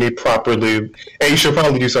that you need proper lube. And you should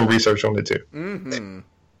probably do some research on it too. Mm-hmm.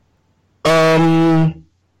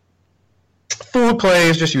 Food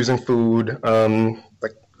plays, just using food.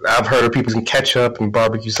 Like I've heard of people using ketchup and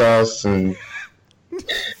barbecue sauce, and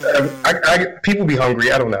people be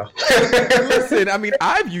hungry. I don't know. Listen, I mean,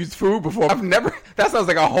 I've used food before. I've never. That sounds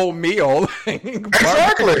like a whole meal.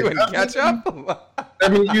 Exactly. And ketchup. I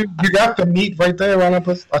mean, you got the meat right there. Why not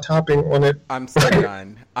put a topping on it? I'm so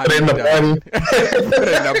done. Put it in the bun. Put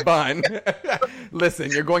it in a bun. Listen,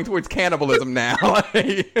 you're going towards cannibalism now.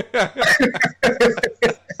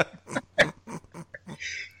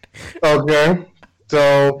 Okay.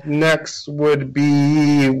 So next would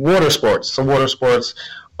be water sports. So water sports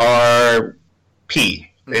are pee.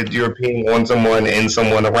 You're peeing on someone, in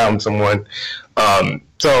someone, around someone.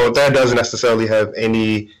 So that doesn't necessarily have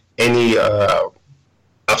any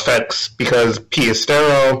effects, because pee is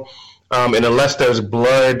sterile. And unless there's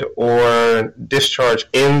blood or discharge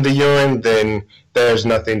in the urine, then there's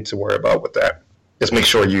nothing to worry about with that. Just make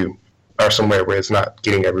sure you are somewhere where it's not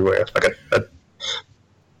getting everywhere, like a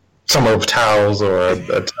somewhere with towels or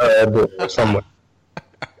a tub or somewhere.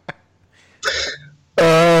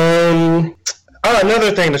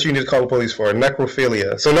 Another thing that you need to call the police for,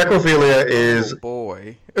 necrophilia. So necrophilia is... Oh,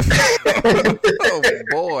 boy. Oh,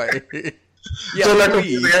 boy. Yeah, so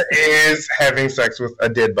necrophilia is having sex with a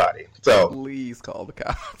dead body. So please call the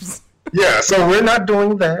cops. Yeah, so we're not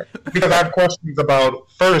doing that, because I have questions about,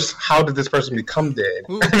 first, how did this person become dead?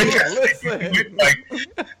 Listen.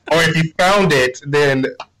 Or if you found it, then...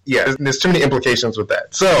 Yeah, there's too many implications with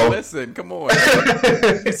that. So listen, come on,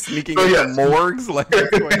 sneaking into morgues, like what's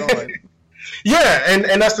going on? Yeah,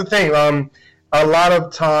 and that's the thing. A lot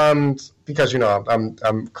of times, because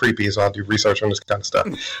I'm creepy, so I'll do research on this kind of stuff.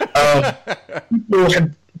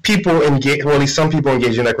 People engage, or at least some people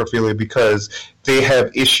engage in necrophilia because they have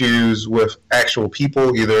issues with actual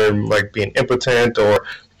people, either like being impotent or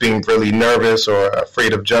being really nervous or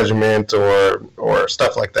afraid of judgment or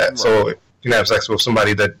stuff like that. Right. So you can have sex with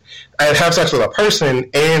somebody have sex with a person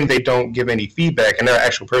and they don't give any feedback, and they're an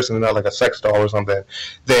actual person and not like a sex doll or something,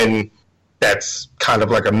 then that's kind of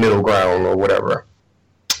like a middle ground or whatever.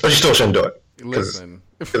 But you still shouldn't do it. Listen.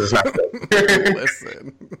 Because it's not good.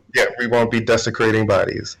 Listen. Yeah, we won't be desecrating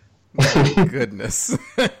bodies. Oh, goodness.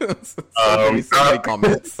 So many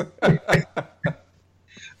comments. I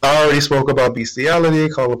already spoke about bestiality,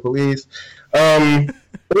 call the police.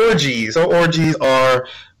 Orgies. So orgies are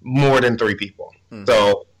more than 3 people. Mm-hmm.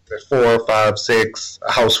 So there's 4, 5, 6,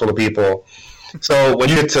 a house full of people. So when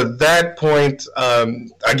you get to that point,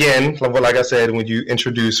 again, like I said, when you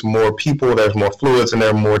introduce more people, there's more fluids and there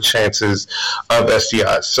are more chances of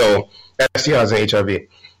STIs. So STIs and HIV.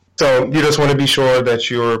 So you just want to be sure that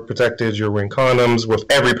you're protected, you're wearing condoms with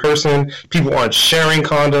every person. People aren't sharing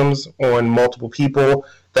condoms on multiple people.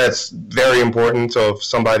 That's very important. So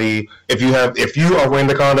if you are wearing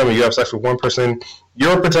the condom and you have sex with one person,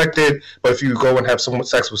 you're protected. But if you go and have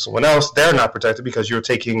sex with someone else, they're not protected because you're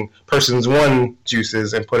taking person's one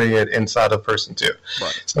juices and putting it inside of person two.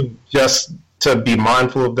 Right. So just to be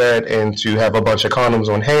mindful of that and to have a bunch of condoms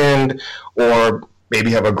on hand, or maybe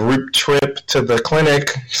have a group trip to the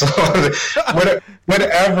clinic. So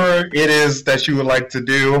whatever it is that you would like to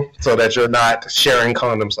do so that you're not sharing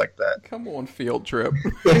condoms like that. Come on, field trip.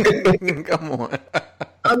 Come on.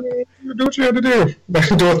 I mean, you do what you have to do.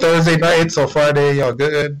 Do a Thursday night, so Friday, y'all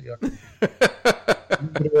good.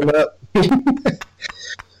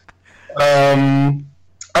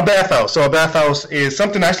 A bathhouse. So a bathhouse is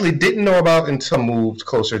something I actually didn't know about until I moved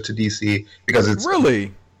closer to DC, because it's...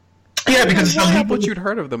 Really? Yeah, because it's illegal. I thought you'd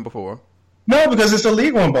heard of them before. No, because it's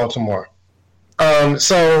illegal in Baltimore. But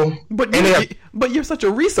you're such a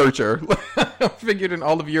researcher. I figured in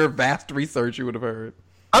all of your vast research you would have heard.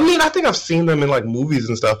 I mean, I think I've seen them in like movies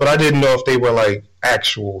and stuff, but I didn't know if they were like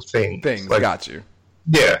actual things. Like, got you.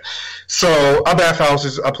 Yeah. So a bathhouse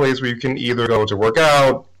is a place where you can either go to work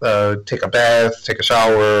out, take a bath, take a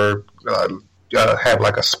shower, have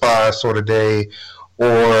like a spa sort of day,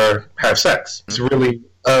 or have sex. It's really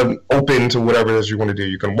open to whatever it is you want to do.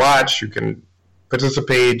 You can watch, you can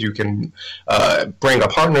participate, you can bring a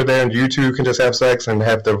partner there, and you two can just have sex and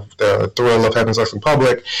have the thrill of having sex in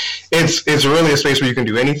public. It's really a space where you can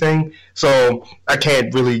do anything. So I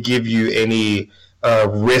can't really give you any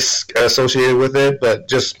risk associated with it, but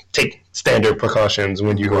just take standard precautions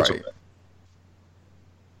when you go to it.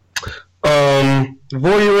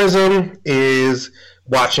 Voyeurism is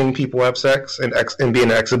watching people have sex, and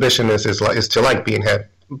being an exhibitionist is to like being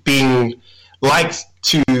likes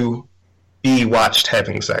to be watched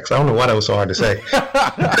having sex. I don't know why that was so hard to say.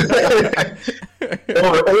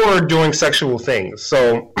 or doing sexual things.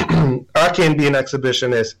 So I can be an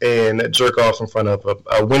exhibitionist and jerk off in front of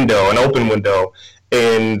a window, an open window,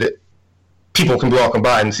 and people can be walking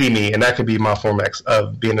by and see me, and that could be my form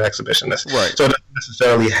of being an exhibitionist. Right. So it doesn't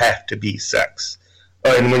necessarily have to be sex.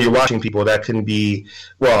 And when you're watching people, that can be,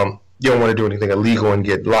 well, you don't want to do anything illegal and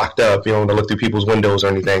get locked up. You don't want to look through people's windows or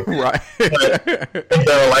anything. Right. But if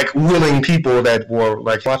there are like willing people that were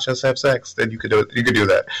like, watch us have sex, then you could do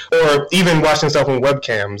that. Or even watching stuff on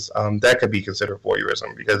webcams, that could be considered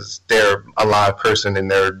voyeurism, because they're a live person and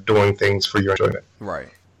they're doing things for your enjoyment. Right.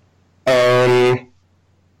 A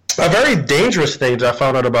very dangerous thing that I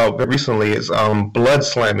found out about recently is blood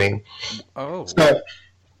slamming. Oh. So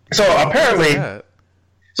apparently...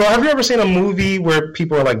 So have you ever seen a movie where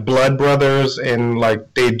people are like blood brothers and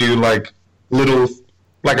like they do like a little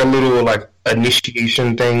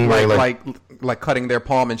initiation thing, like cutting their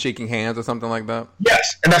palm and shaking hands or something like that?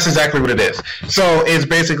 Yes, and that's exactly what it is. So it's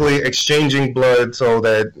basically exchanging blood so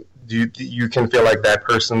that you can feel like that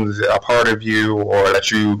person is a part of you, or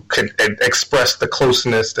that you can express the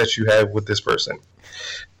closeness that you have with this person.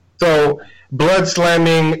 So blood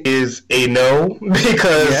slamming is a no,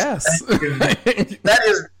 because that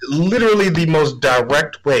is literally the most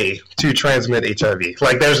direct way to transmit HIV.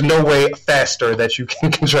 Like, there's no way faster that you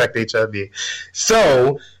can contract HIV.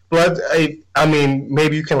 So I mean,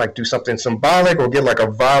 maybe you can like do something symbolic, or get like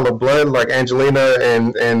a vial of blood like Angelina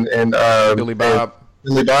and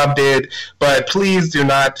Billy Bob did, but please do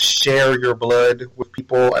not share your blood with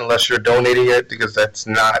people unless you're donating it, because that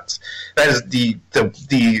is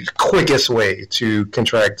the quickest way to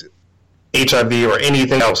contract HIV or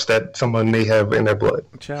anything else that someone may have in their blood.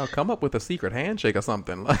 Child, come up with a secret handshake or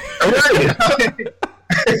something.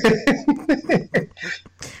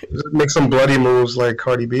 Make some bloody moves like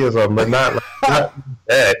Cardi B or something, but not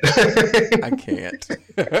that. I can't.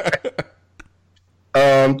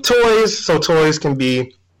 Toys. So toys can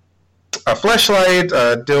be a fleshlight,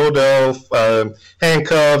 a dildo,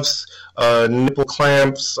 handcuffs, nipple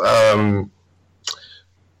clamps, a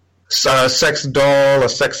sex doll, a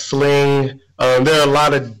sex sling. There are a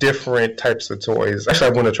lot of different types of toys. Actually,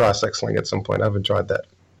 I want to try a sex sling at some point. I haven't tried that,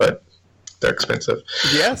 but they're expensive.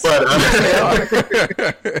 Yes, but and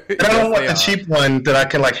I don't want the cheap one that I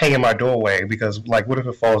can like hang in my doorway, because like, what if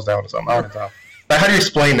it falls down or something? I don't know. Like, how do you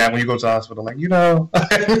explain that when you go to the hospital? Like,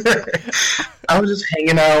 I was just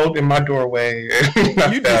hanging out in my doorway.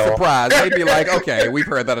 You'd be surprised. They'd be like, okay, we've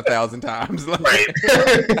heard that 1,000 times. Right.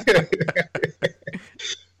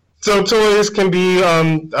 So toys can be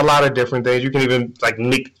a lot of different things. You can even like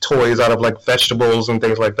make toys out of like vegetables and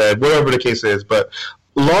things like that, whatever the case is. But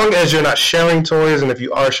long as you're not sharing toys, and if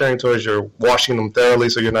you are sharing toys, you're washing them thoroughly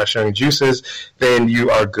so you're not sharing juices, then you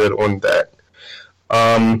are good on that.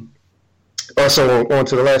 Also, on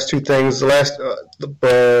to the last two things.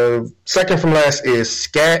 The second from last is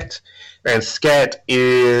scat, and scat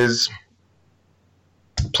is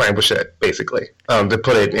playing with shit, basically, to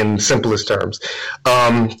put it in simplest terms. So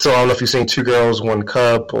I don't know if you've seen Two Girls, One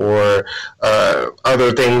Cup, or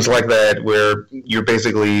other things like that, where you're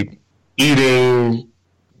basically eating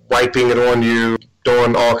wiping it on you,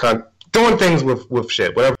 doing things with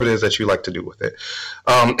shit, whatever it is that you like to do with it.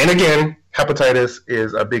 And again, hepatitis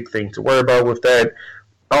is a big thing to worry about with that.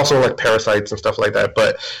 Also, like parasites and stuff like that.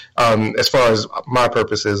 But as far as my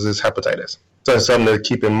purposes, is hepatitis. So it's something to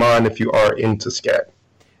keep in mind if you are into scat.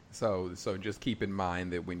 So just keep in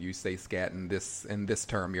mind that when you say scat in this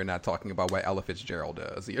term, you're not talking about what Ella Fitzgerald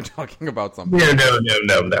does. You're talking about something. Yeah, no.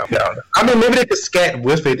 I mean, maybe they could scat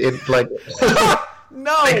with it. It like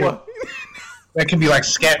no. That can be like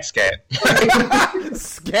scat. Scat.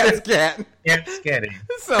 Scatting.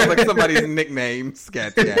 Sounds like somebody's nickname.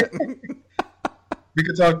 Scat. We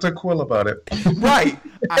could talk to Quill about it. Right.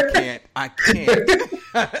 I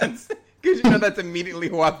can't. Because you know that's immediately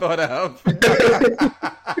who I thought of.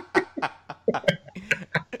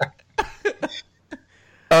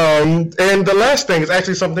 And the last thing is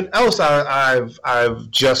actually something else I've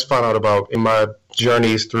just found out about in my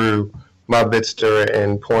journeys through my Vidster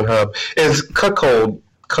and Pornhub is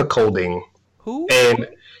cuckolding. Who? And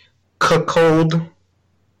cuckold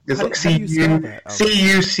is like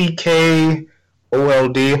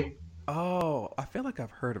CUCKOLD. Oh, I feel like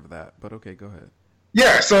I've heard of that, but okay, go ahead.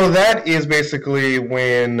 Yeah, so that is basically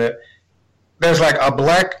when there's like a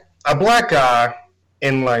black guy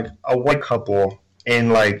and like a white couple,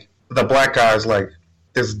 and like the black guy is like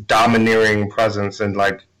this domineering presence, and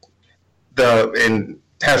like and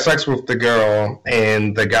has sex with the girl,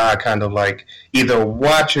 and the guy kind of like either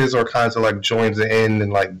watches or kind of like joins in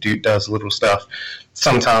and like does little stuff,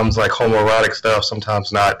 sometimes like homoerotic stuff,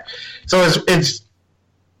 sometimes not. So it's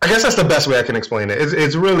I guess that's the best way I can explain it.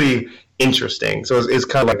 It's really interesting. So it's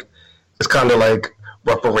kind of like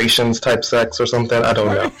reparations type sex or something. I don't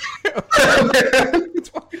know.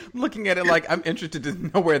 I'm looking at it like I'm interested to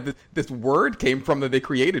know where this word came from that they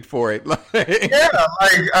created for it. Yeah,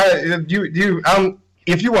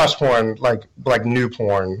 if you watch porn, like new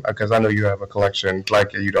porn, because I know you have a collection,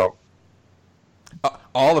 like you don't.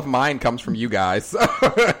 All of mine comes from you guys.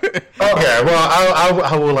 Okay, well,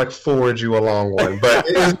 I will like forward you along one, but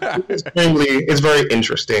it's very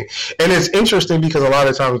interesting, and it's interesting because a lot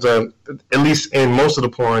of times, at least in most of the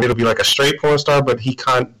porn, it'll be like a straight porn star, but he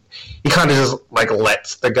kind of just like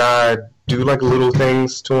lets the guy do like little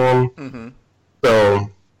things to him. Mm-hmm. So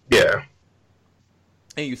yeah.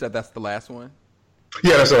 And you said that's the last one?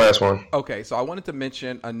 Yeah, that's the last one. Okay, so I wanted to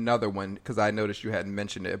mention another one because I noticed you hadn't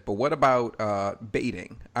mentioned it. But what about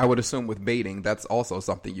baiting? I would assume with baiting, that's also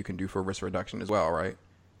something you can do for risk reduction as well, right?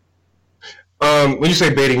 When you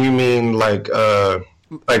say baiting, you mean like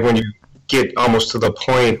when you get almost to the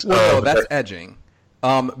point. Well, no, that's edging.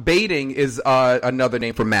 Baiting is another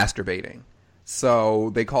name for masturbating.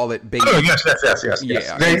 So they call it baiting. Oh, yes.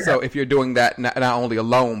 Yeah. So if you're doing that not only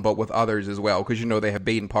alone but with others as well, because they have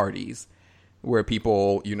baiting parties where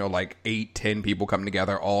people, like 8-10 people come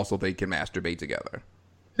together all so they can masturbate together.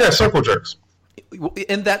 Yeah, circle jerks.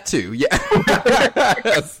 And that too, yeah.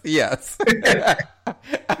 yes.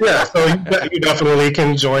 Yeah, so you definitely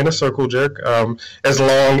can join a circle jerk as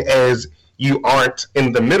long as you aren't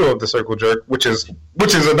in the middle of the circle jerk, which is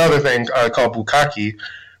another thing called bukkake,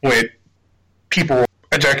 when people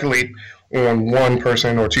ejaculate on one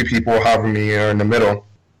person or two people, however many are in the middle.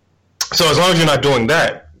 So as long as you're not doing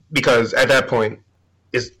that, because at that point,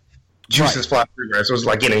 it's juices fly everywhere. So it's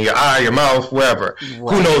like getting in your eye, your mouth, wherever. Right.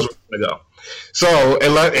 Who knows where it's going to go? So,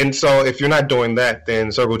 and so if you're not doing that,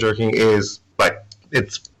 then circle jerking is like,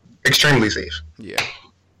 it's extremely safe. Yeah.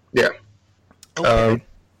 Yeah. Okay.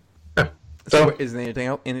 So is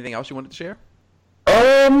there anything else you wanted to share?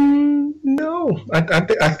 No.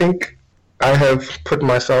 I think I have put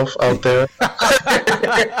myself out there.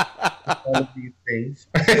 All of these things.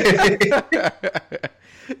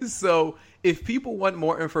 So, if people want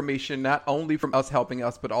more information, not only from us helping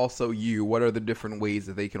us, but also you, what are the different ways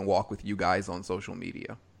that they can walk with you guys on social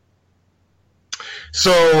media?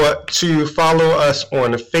 So, to follow us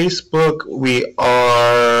on Facebook, we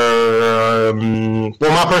are...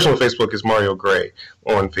 my personal Facebook is Mario Gray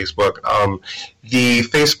on Facebook. The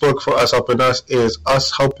Facebook for Us Helping Us is Us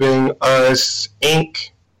Helping Us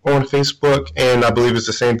Inc. on Facebook, and I believe it's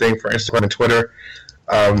the same thing for Instagram and Twitter.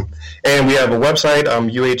 And we have a website,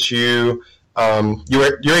 uhupil.org.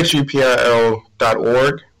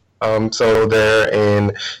 So there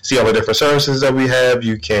and see all the different services that we have.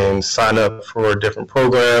 You can sign up for different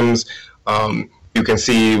programs. You can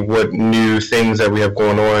see what new things that we have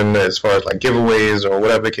going on as far as like giveaways or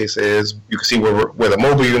whatever the case is. You can see where the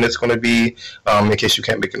mobile unit's going to be in case you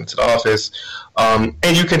can't make it into the office.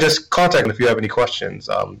 And you can just contact them if you have any questions.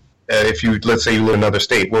 If let's say you live in another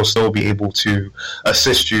state, we'll still be able to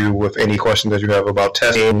assist you with any questions that you have about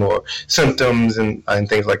testing or symptoms and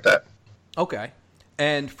things like that. Okay.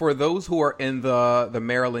 And for those who are in the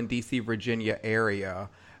Maryland, D.C., Virginia area,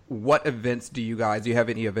 what events do you have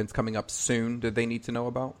any events coming up soon that they need to know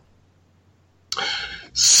about?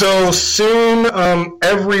 So soon,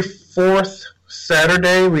 every fourth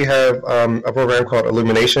Saturday, we have a program called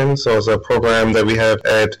Illumination. So it's a program that we have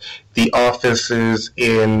at the offices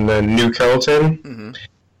in New Carrollton. Mm-hmm.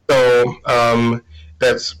 So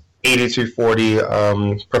that's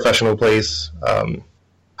 8240 Professional Place,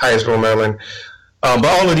 Hyattsville, Maryland. But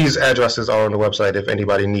all of these addresses are on the website if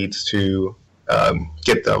anybody needs to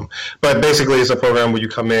get them. But basically, it's a program where you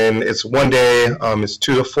come in. It's one day. It's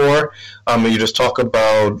 2 to 4. And you just talk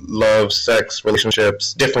about love, sex,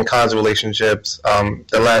 relationships, different kinds of relationships.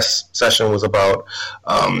 The last session was about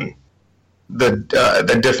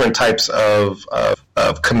the different types of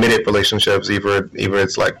committed relationships. Either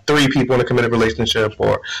it's like 3 people in a committed relationship,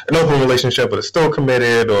 or an open relationship but it's still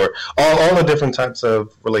committed, or all the different types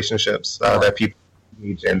of relationships that people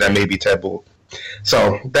engage in that may be taboo.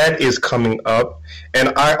 So that is coming up.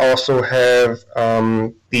 And I also have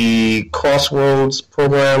the Crossroads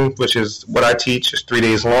program, which is what I teach. It's 3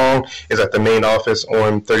 days long. It's at the main office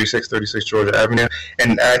on 3636 Georgia Avenue.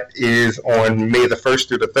 And that is on May the 1st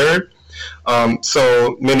through the 3rd.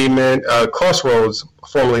 So Many Men, Crossroads,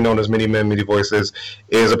 formerly known as Many Men, Many Voices,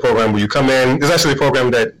 is a program where you come in. It's actually a program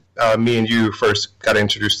that me and you first got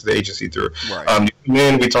introduced to the agency through. Right. You come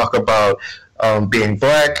in, we talk about being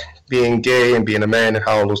Black, being gay, and being a man, and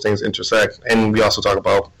how all those things intersect. And we also talk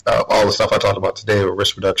about all the stuff I talked about today with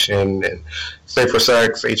risk reduction and safer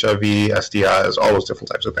sex, HIV, STIs, all those different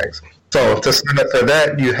types of things. So to sign up for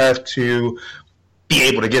that, you have to be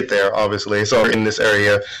able to get there, obviously, so in this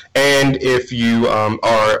area. And if you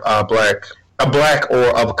are a black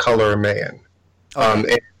or of color man.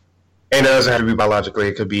 Okay. And it doesn't have to be biologically.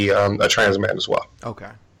 It could be a trans man as well.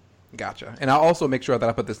 Okay. Gotcha. And I'll also make sure that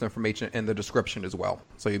I put this information in the description as well.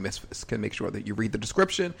 So you can make sure that you read the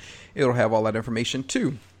description. It'll have all that information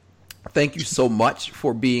too. Thank you so much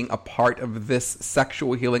for being a part of this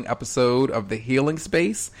sexual healing episode of The Healing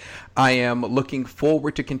Space. I am looking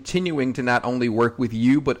forward to continuing to not only work with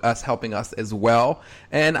you, but us helping us as well.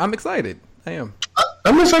 And I'm excited. I am.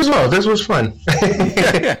 I'm excited as well. This was fun.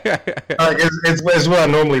 It's what I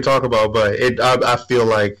normally talk about, but I feel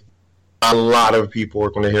like a lot of people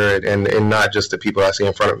are going to hear it, and not just the people I see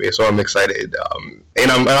in front of me. So I'm excited,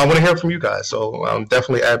 and I want to hear from you guys. So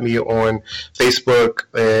definitely add me on Facebook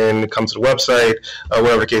and come to the website,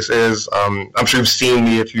 whatever the case is. I'm sure you've seen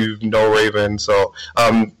me if you know Raven. So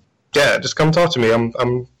yeah, just come talk to me.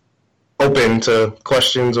 I'm open to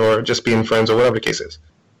questions or just being friends or whatever the case is.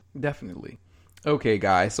 Definitely. Okay,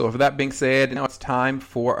 guys. So with that being said, now it's time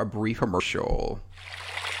for a brief commercial.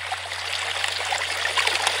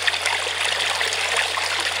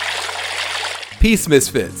 Peace,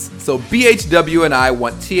 Misfits. So BHW and I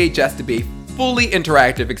want THS to be a fully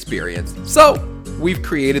interactive experience. So we've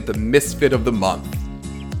created the Misfit of the Month.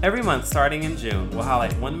 Every month, starting in June, we'll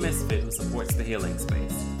highlight one misfit who supports the healing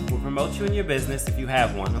space. We'll promote you and your business if you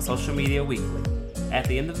have one on social media weekly. At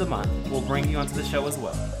the end of the month, we'll bring you onto the show as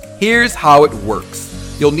well. Here's how it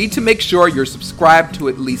works. You'll need to make sure you're subscribed to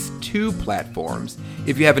at least 2 platforms.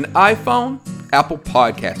 If you have an iPhone, Apple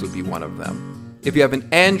Podcasts would be one of them. If you have an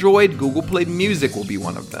Android, Google Play Music will be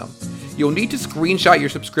one of them. You'll need to screenshot your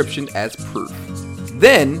subscription as proof.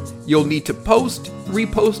 Then, you'll need to post,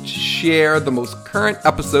 repost, share the most current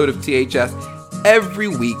episode of THS every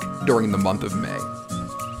week during the month of May.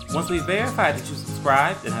 Once we've verified that you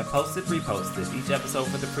subscribed and have posted, reposted each episode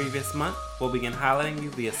for the previous month, we'll begin highlighting you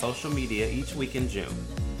via social media each week in June.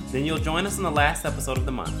 Then you'll join us in the last episode of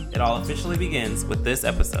the month. It all officially begins with this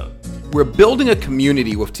episode. We're building a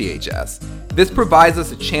community with THS. This provides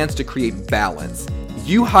us a chance to create balance.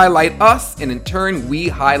 You highlight us, and in turn, we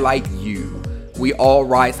highlight you. We all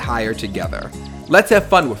rise higher together. Let's have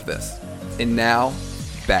fun with this. And now,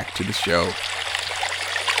 back to the show.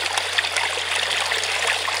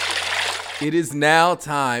 It is now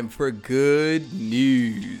time for good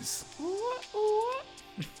news.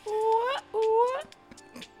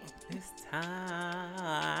 It's time.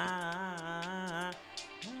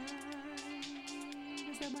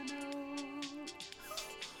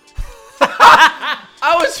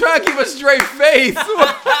 I was trying to keep a straight face. That's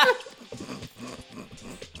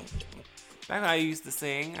how I used to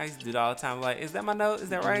sing. I used to do it all the time. Like, is that my note? Is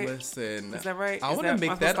that right? Listen. Is that right? I want to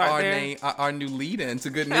make that our new lead-in to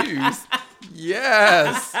good news.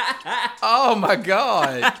 Yes. Oh, my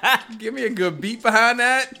God. Give me a good beat behind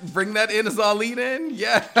that. Bring that in as our lead-in.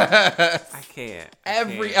 Yes. I can't.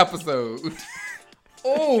 Every episode.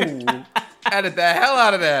 Oh. Edit the hell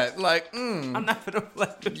out of that. Like, I'm not going to play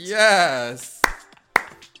with Yes.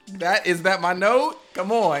 Is that my note?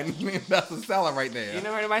 Come on. That's a seller right there. You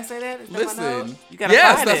never heard anybody say that? Is that my note? Listen. You gotta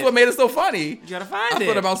Yes, find that's it. what made it so funny. You gotta find I it.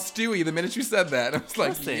 thought about Stewie the minute you said that. I was like,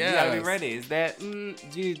 Listen, yes. you gotta be ready. Is that? You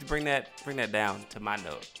need to bring that down to my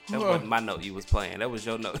note. That wasn't my note you was playing. That was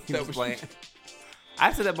your note you was playing.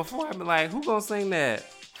 I said that before. I've been like, who gonna sing that?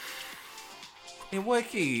 In what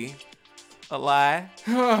key? A lie.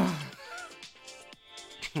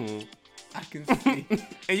 I can see.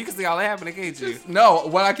 And you can see all that happening, can't you? No,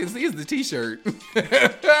 what I can see is the T-shirt.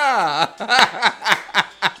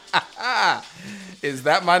 Is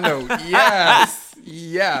that my note? Yes.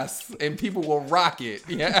 Yes. And people will rock it.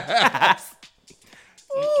 Yes.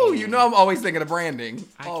 Ooh, you know I'm always thinking of branding.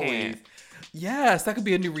 I Always. can't. Yes, that could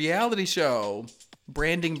be a new reality show.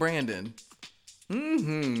 Branding Brandon.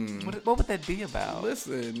 Mm-hmm. What would that be about?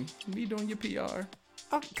 Listen, me doing your PR.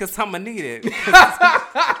 Because I'm going to need it.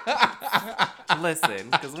 Listen,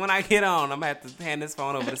 because when I get on, I'm going to have to hand this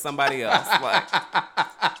phone over to somebody else. Like,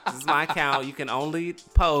 this is my account. You can only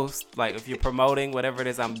post, like, if you're promoting whatever it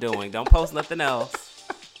is I'm doing. Don't post nothing else.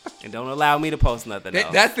 And don't allow me to post nothing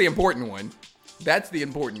else. That's the important one. That's the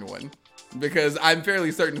important one. Because I'm fairly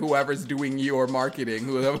certain whoever's doing your marketing,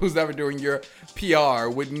 who's ever doing your PR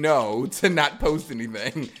would know to not post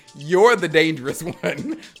anything. You're the dangerous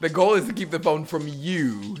one. The goal is to keep the phone from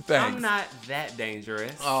you. Thanks. I'm not that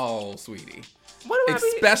dangerous. Oh, sweetie. What do I be?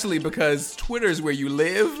 Especially because Twitter's where you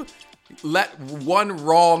live. Let one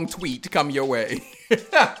wrong tweet come your way.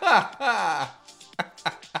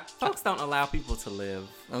 Folks don't allow people to live.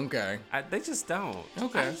 Okay. They just don't.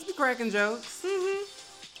 Okay. I just be cracking jokes. Mm-hmm.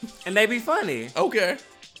 And they be funny. Okay.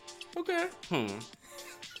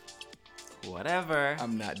 Whatever.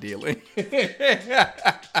 I'm not dealing.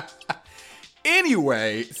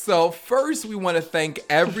 Anyway, so first we want to thank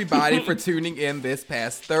everybody for tuning in this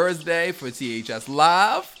past Thursday for THS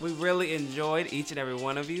Live. We really enjoyed each and every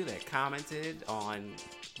one of you that commented on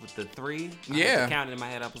with the 3. Yeah. I counted in my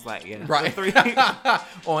head. I was like, yeah. Right. The 3.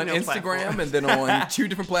 On Instagram platforms. and then on 2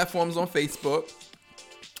 different platforms on Facebook.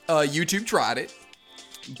 YouTube tried it,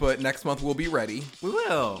 but next month we'll be ready. We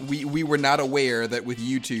will. We were not aware that with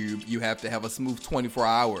YouTube you have to have a smooth 24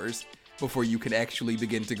 hours before you can actually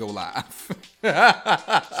begin to go live.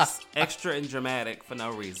 Just extra and dramatic for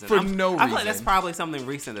no reason. No I feel like reason. that's probably something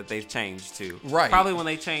recent that they've changed too. Right. Probably when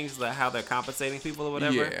they changed how they're compensating people or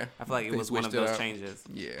whatever. Yeah. I feel like it They was one of switched it those up. changes.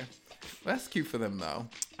 Yeah. That's cute for them though.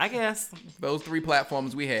 I guess. Those 3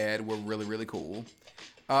 platforms we had were really, really cool.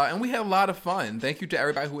 And we had a lot of fun. Thank you to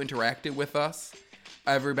everybody who interacted with us.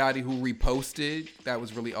 Everybody who reposted. That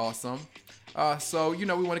was really awesome. So, we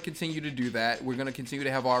want to continue to do that. We're going to continue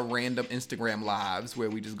to have our random Instagram lives where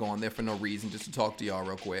we just go on there for no reason just to talk to y'all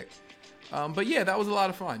real quick. But yeah, that was a lot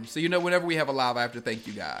of fun. So, whenever we have a live, I have to thank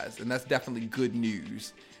you guys. And that's definitely good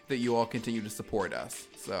news that you all continue to support us.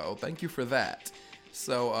 So, thank you for that.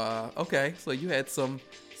 So, okay. So, you had some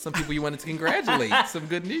people you wanted to congratulate. Some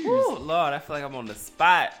good news. Ooh, Lord, I feel like I'm on the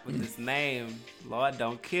spot with this name. Lord,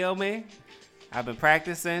 don't kill me. I've been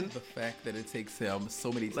practicing. The fact that it takes him so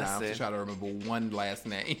many times Listen. to try to remember one last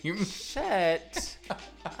name. Shut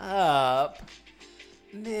up,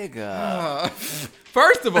 nigga.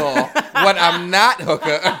 First of all, what I'm not,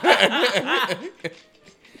 hooker.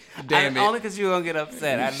 Damn it. Only because you were going to get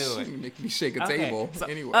upset. I knew it. Make me shake a Okay, table. so,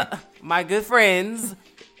 Anyway. My good friends,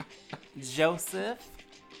 Joseph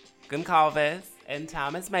Goncalves and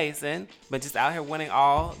Thomas Mason, but just out here winning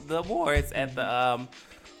all the awards at the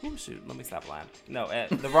let me stop lying. No, at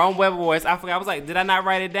the Rome Web Awards. I forgot. I was like, did I not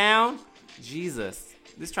write it down? Jesus,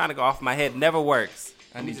 this trying to go off my head never works.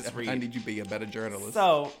 I need you to be a better journalist.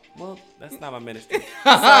 So, well, that's not my ministry.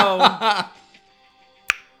 So,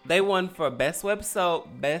 they won for Best Web Soap,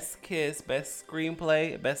 Best Kiss, Best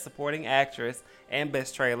Screenplay, Best Supporting Actress, and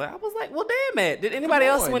Best Trailer. I was like, well, damn it. Did anybody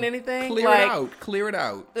else win anything? Clear it out. Clear it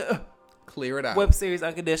out. Clear it out. Web series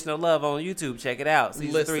Unconditional Love on YouTube. Check it out.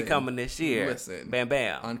 Season Listen. 3 coming this year. Listen. Bam,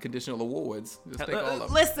 bam. Unconditional awards. Just take all of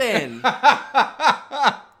them. Listen.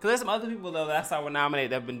 Because there's some other people, though, that I saw were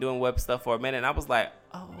nominated that have been doing web stuff for a minute. And I was like,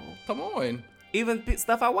 oh. Come on. Even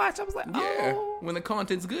stuff I watch, I was like, Yeah. oh. When the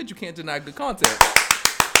content's good, you can't deny good content.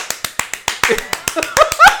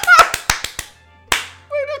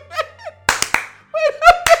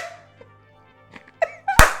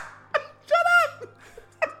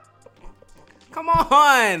 Come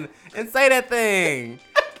on and say that thing.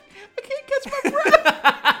 I can't catch my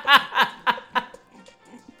breath.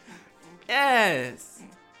 Yes.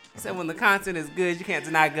 So when the content is good, you can't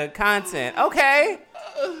deny good content. Okay.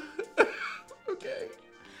 Okay.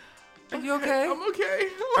 Are you okay? I'm okay.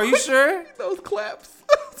 Are you sure? Those claps.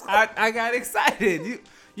 I got excited.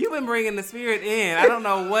 You've been bringing the spirit in. I don't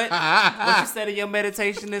know what you said in your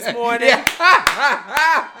meditation this morning.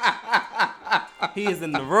 He is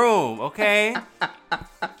in the room, okay?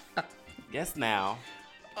 Yes, now.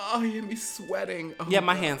 Oh, you had me sweating. Oh, Yeah,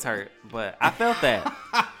 my hands hurt, but I felt that.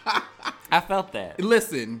 I felt that.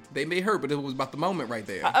 Listen, they may hurt, but it was about the moment right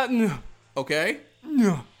there. No. Okay?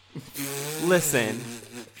 Listen.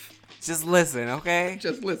 Just listen, okay?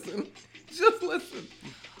 Just listen. Just listen.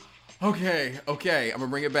 Okay. I'm gonna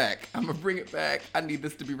bring it back. I need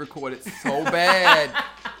this to be recorded so bad.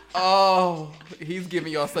 Oh, he's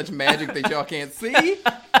giving y'all such magic that y'all can't see.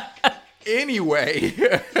 Anyway,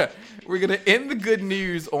 we're gonna end the good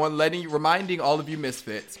news on reminding all of you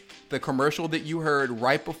misfits the commercial that you heard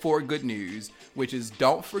right before good news, which is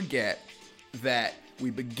don't forget that we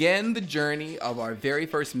begin the journey of our very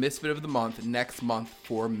first misfit of the month next month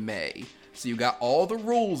for May. So you got all the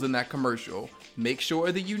rules in that commercial. Make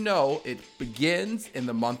sure that you know it begins in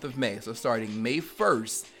the month of May. So starting May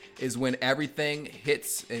 1st is when everything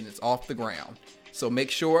hits and it's off the ground. So make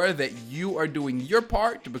sure that you are doing your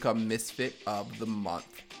part to become Misfit of the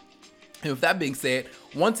Month. And with that being said,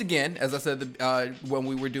 once again, as I said when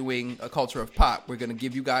we were doing a Culture of Pop, we're going to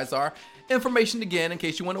give you guys our information again in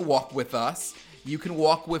case you want to walk with us. You can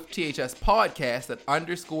walk with THS Podcast at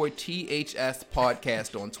 _THS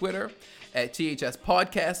Podcast on Twitter, at THS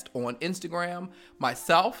Podcast on Instagram.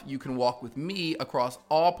 Myself, you can walk with me across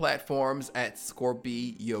all platforms at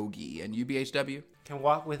Scorpy Yogi. And UBHW? Can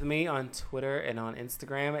walk with me on Twitter and on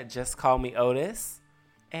Instagram at Just Call Me Otis.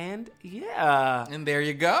 And yeah. And there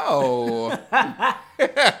you go.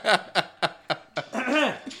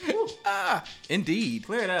 Indeed.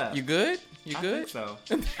 Clear it up. You good? You good? I think so.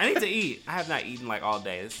 I need to eat. I have not eaten like all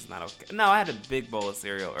day. This is not okay. No, I had a big bowl of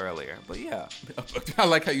cereal earlier, but yeah. I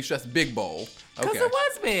like how you stress big bowl. Because it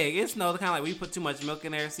was big. It's the kind of like we put too much milk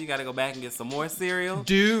in there, so you got to go back and get some more cereal.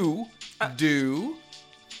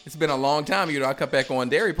 It's been a long time, I cut back on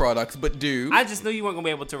dairy products, but I just knew you weren't going to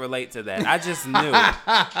be able to relate to that. I just knew.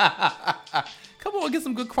 Come on, get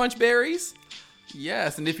some good crunch berries.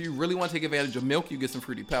 Yes, and if you really want to take advantage of milk, you get some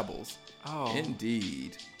Fruity Pebbles. Oh.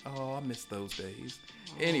 Indeed. Oh, I miss those days.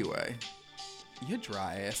 Anyway, you're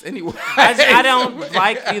dry ass. Anyway. I don't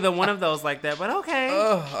like either one of those like that, but okay.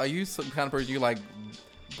 Are you some kind of person you like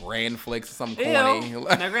bran flakes or something corny? Now,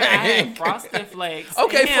 I had Frosted Flakes.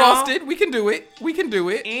 Okay, Ew. Frosted. We can do it. Ew. Okay,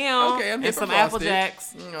 I'm here and for some Frosted. Apple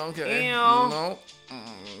Jacks. Okay. Ew. No.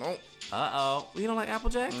 Uh-oh. You don't like Apple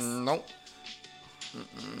Jacks? Nope.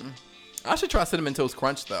 I should try Cinnamon Toast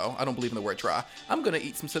Crunch, though. I don't believe in the word try. I'm going to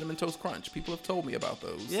eat some Cinnamon Toast Crunch. People have told me about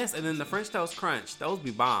those. Yes, and then the French Toast Crunch. Those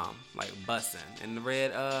be bomb. Like bussin'. In the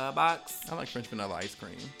red box. I like French vanilla ice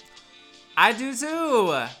cream. I do,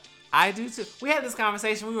 too. We had this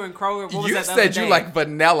conversation. We were in Kroger. What was You that the said other you day? like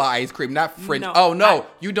vanilla ice cream, not French. No, oh, no.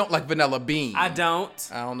 You don't like vanilla bean. I don't.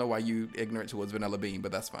 I don't know why you ignorant towards vanilla bean,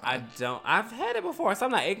 but that's fine. I don't. I've had it before, so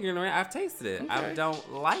I'm not ignorant. I've tasted it. Okay. I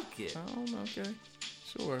don't like it. Oh, okay.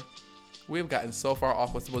 Sure. We've gotten so far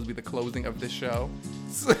off what's supposed to be the closing of this show.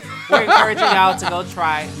 We're encouraging y'all to go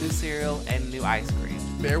try new cereal and new ice cream.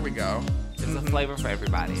 There we go. It's a flavor for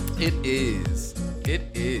everybody. It is.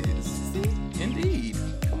 See? Indeed.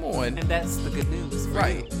 Come on. And that's the good news.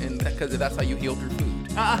 Right. And because that's how you heal through food.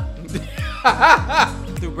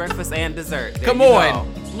 Through breakfast and dessert. There Come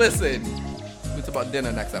on. Go. Listen. It's about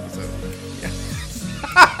dinner next episode.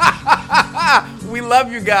 We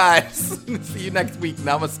love you guys. See you next week.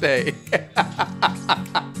 Namaste.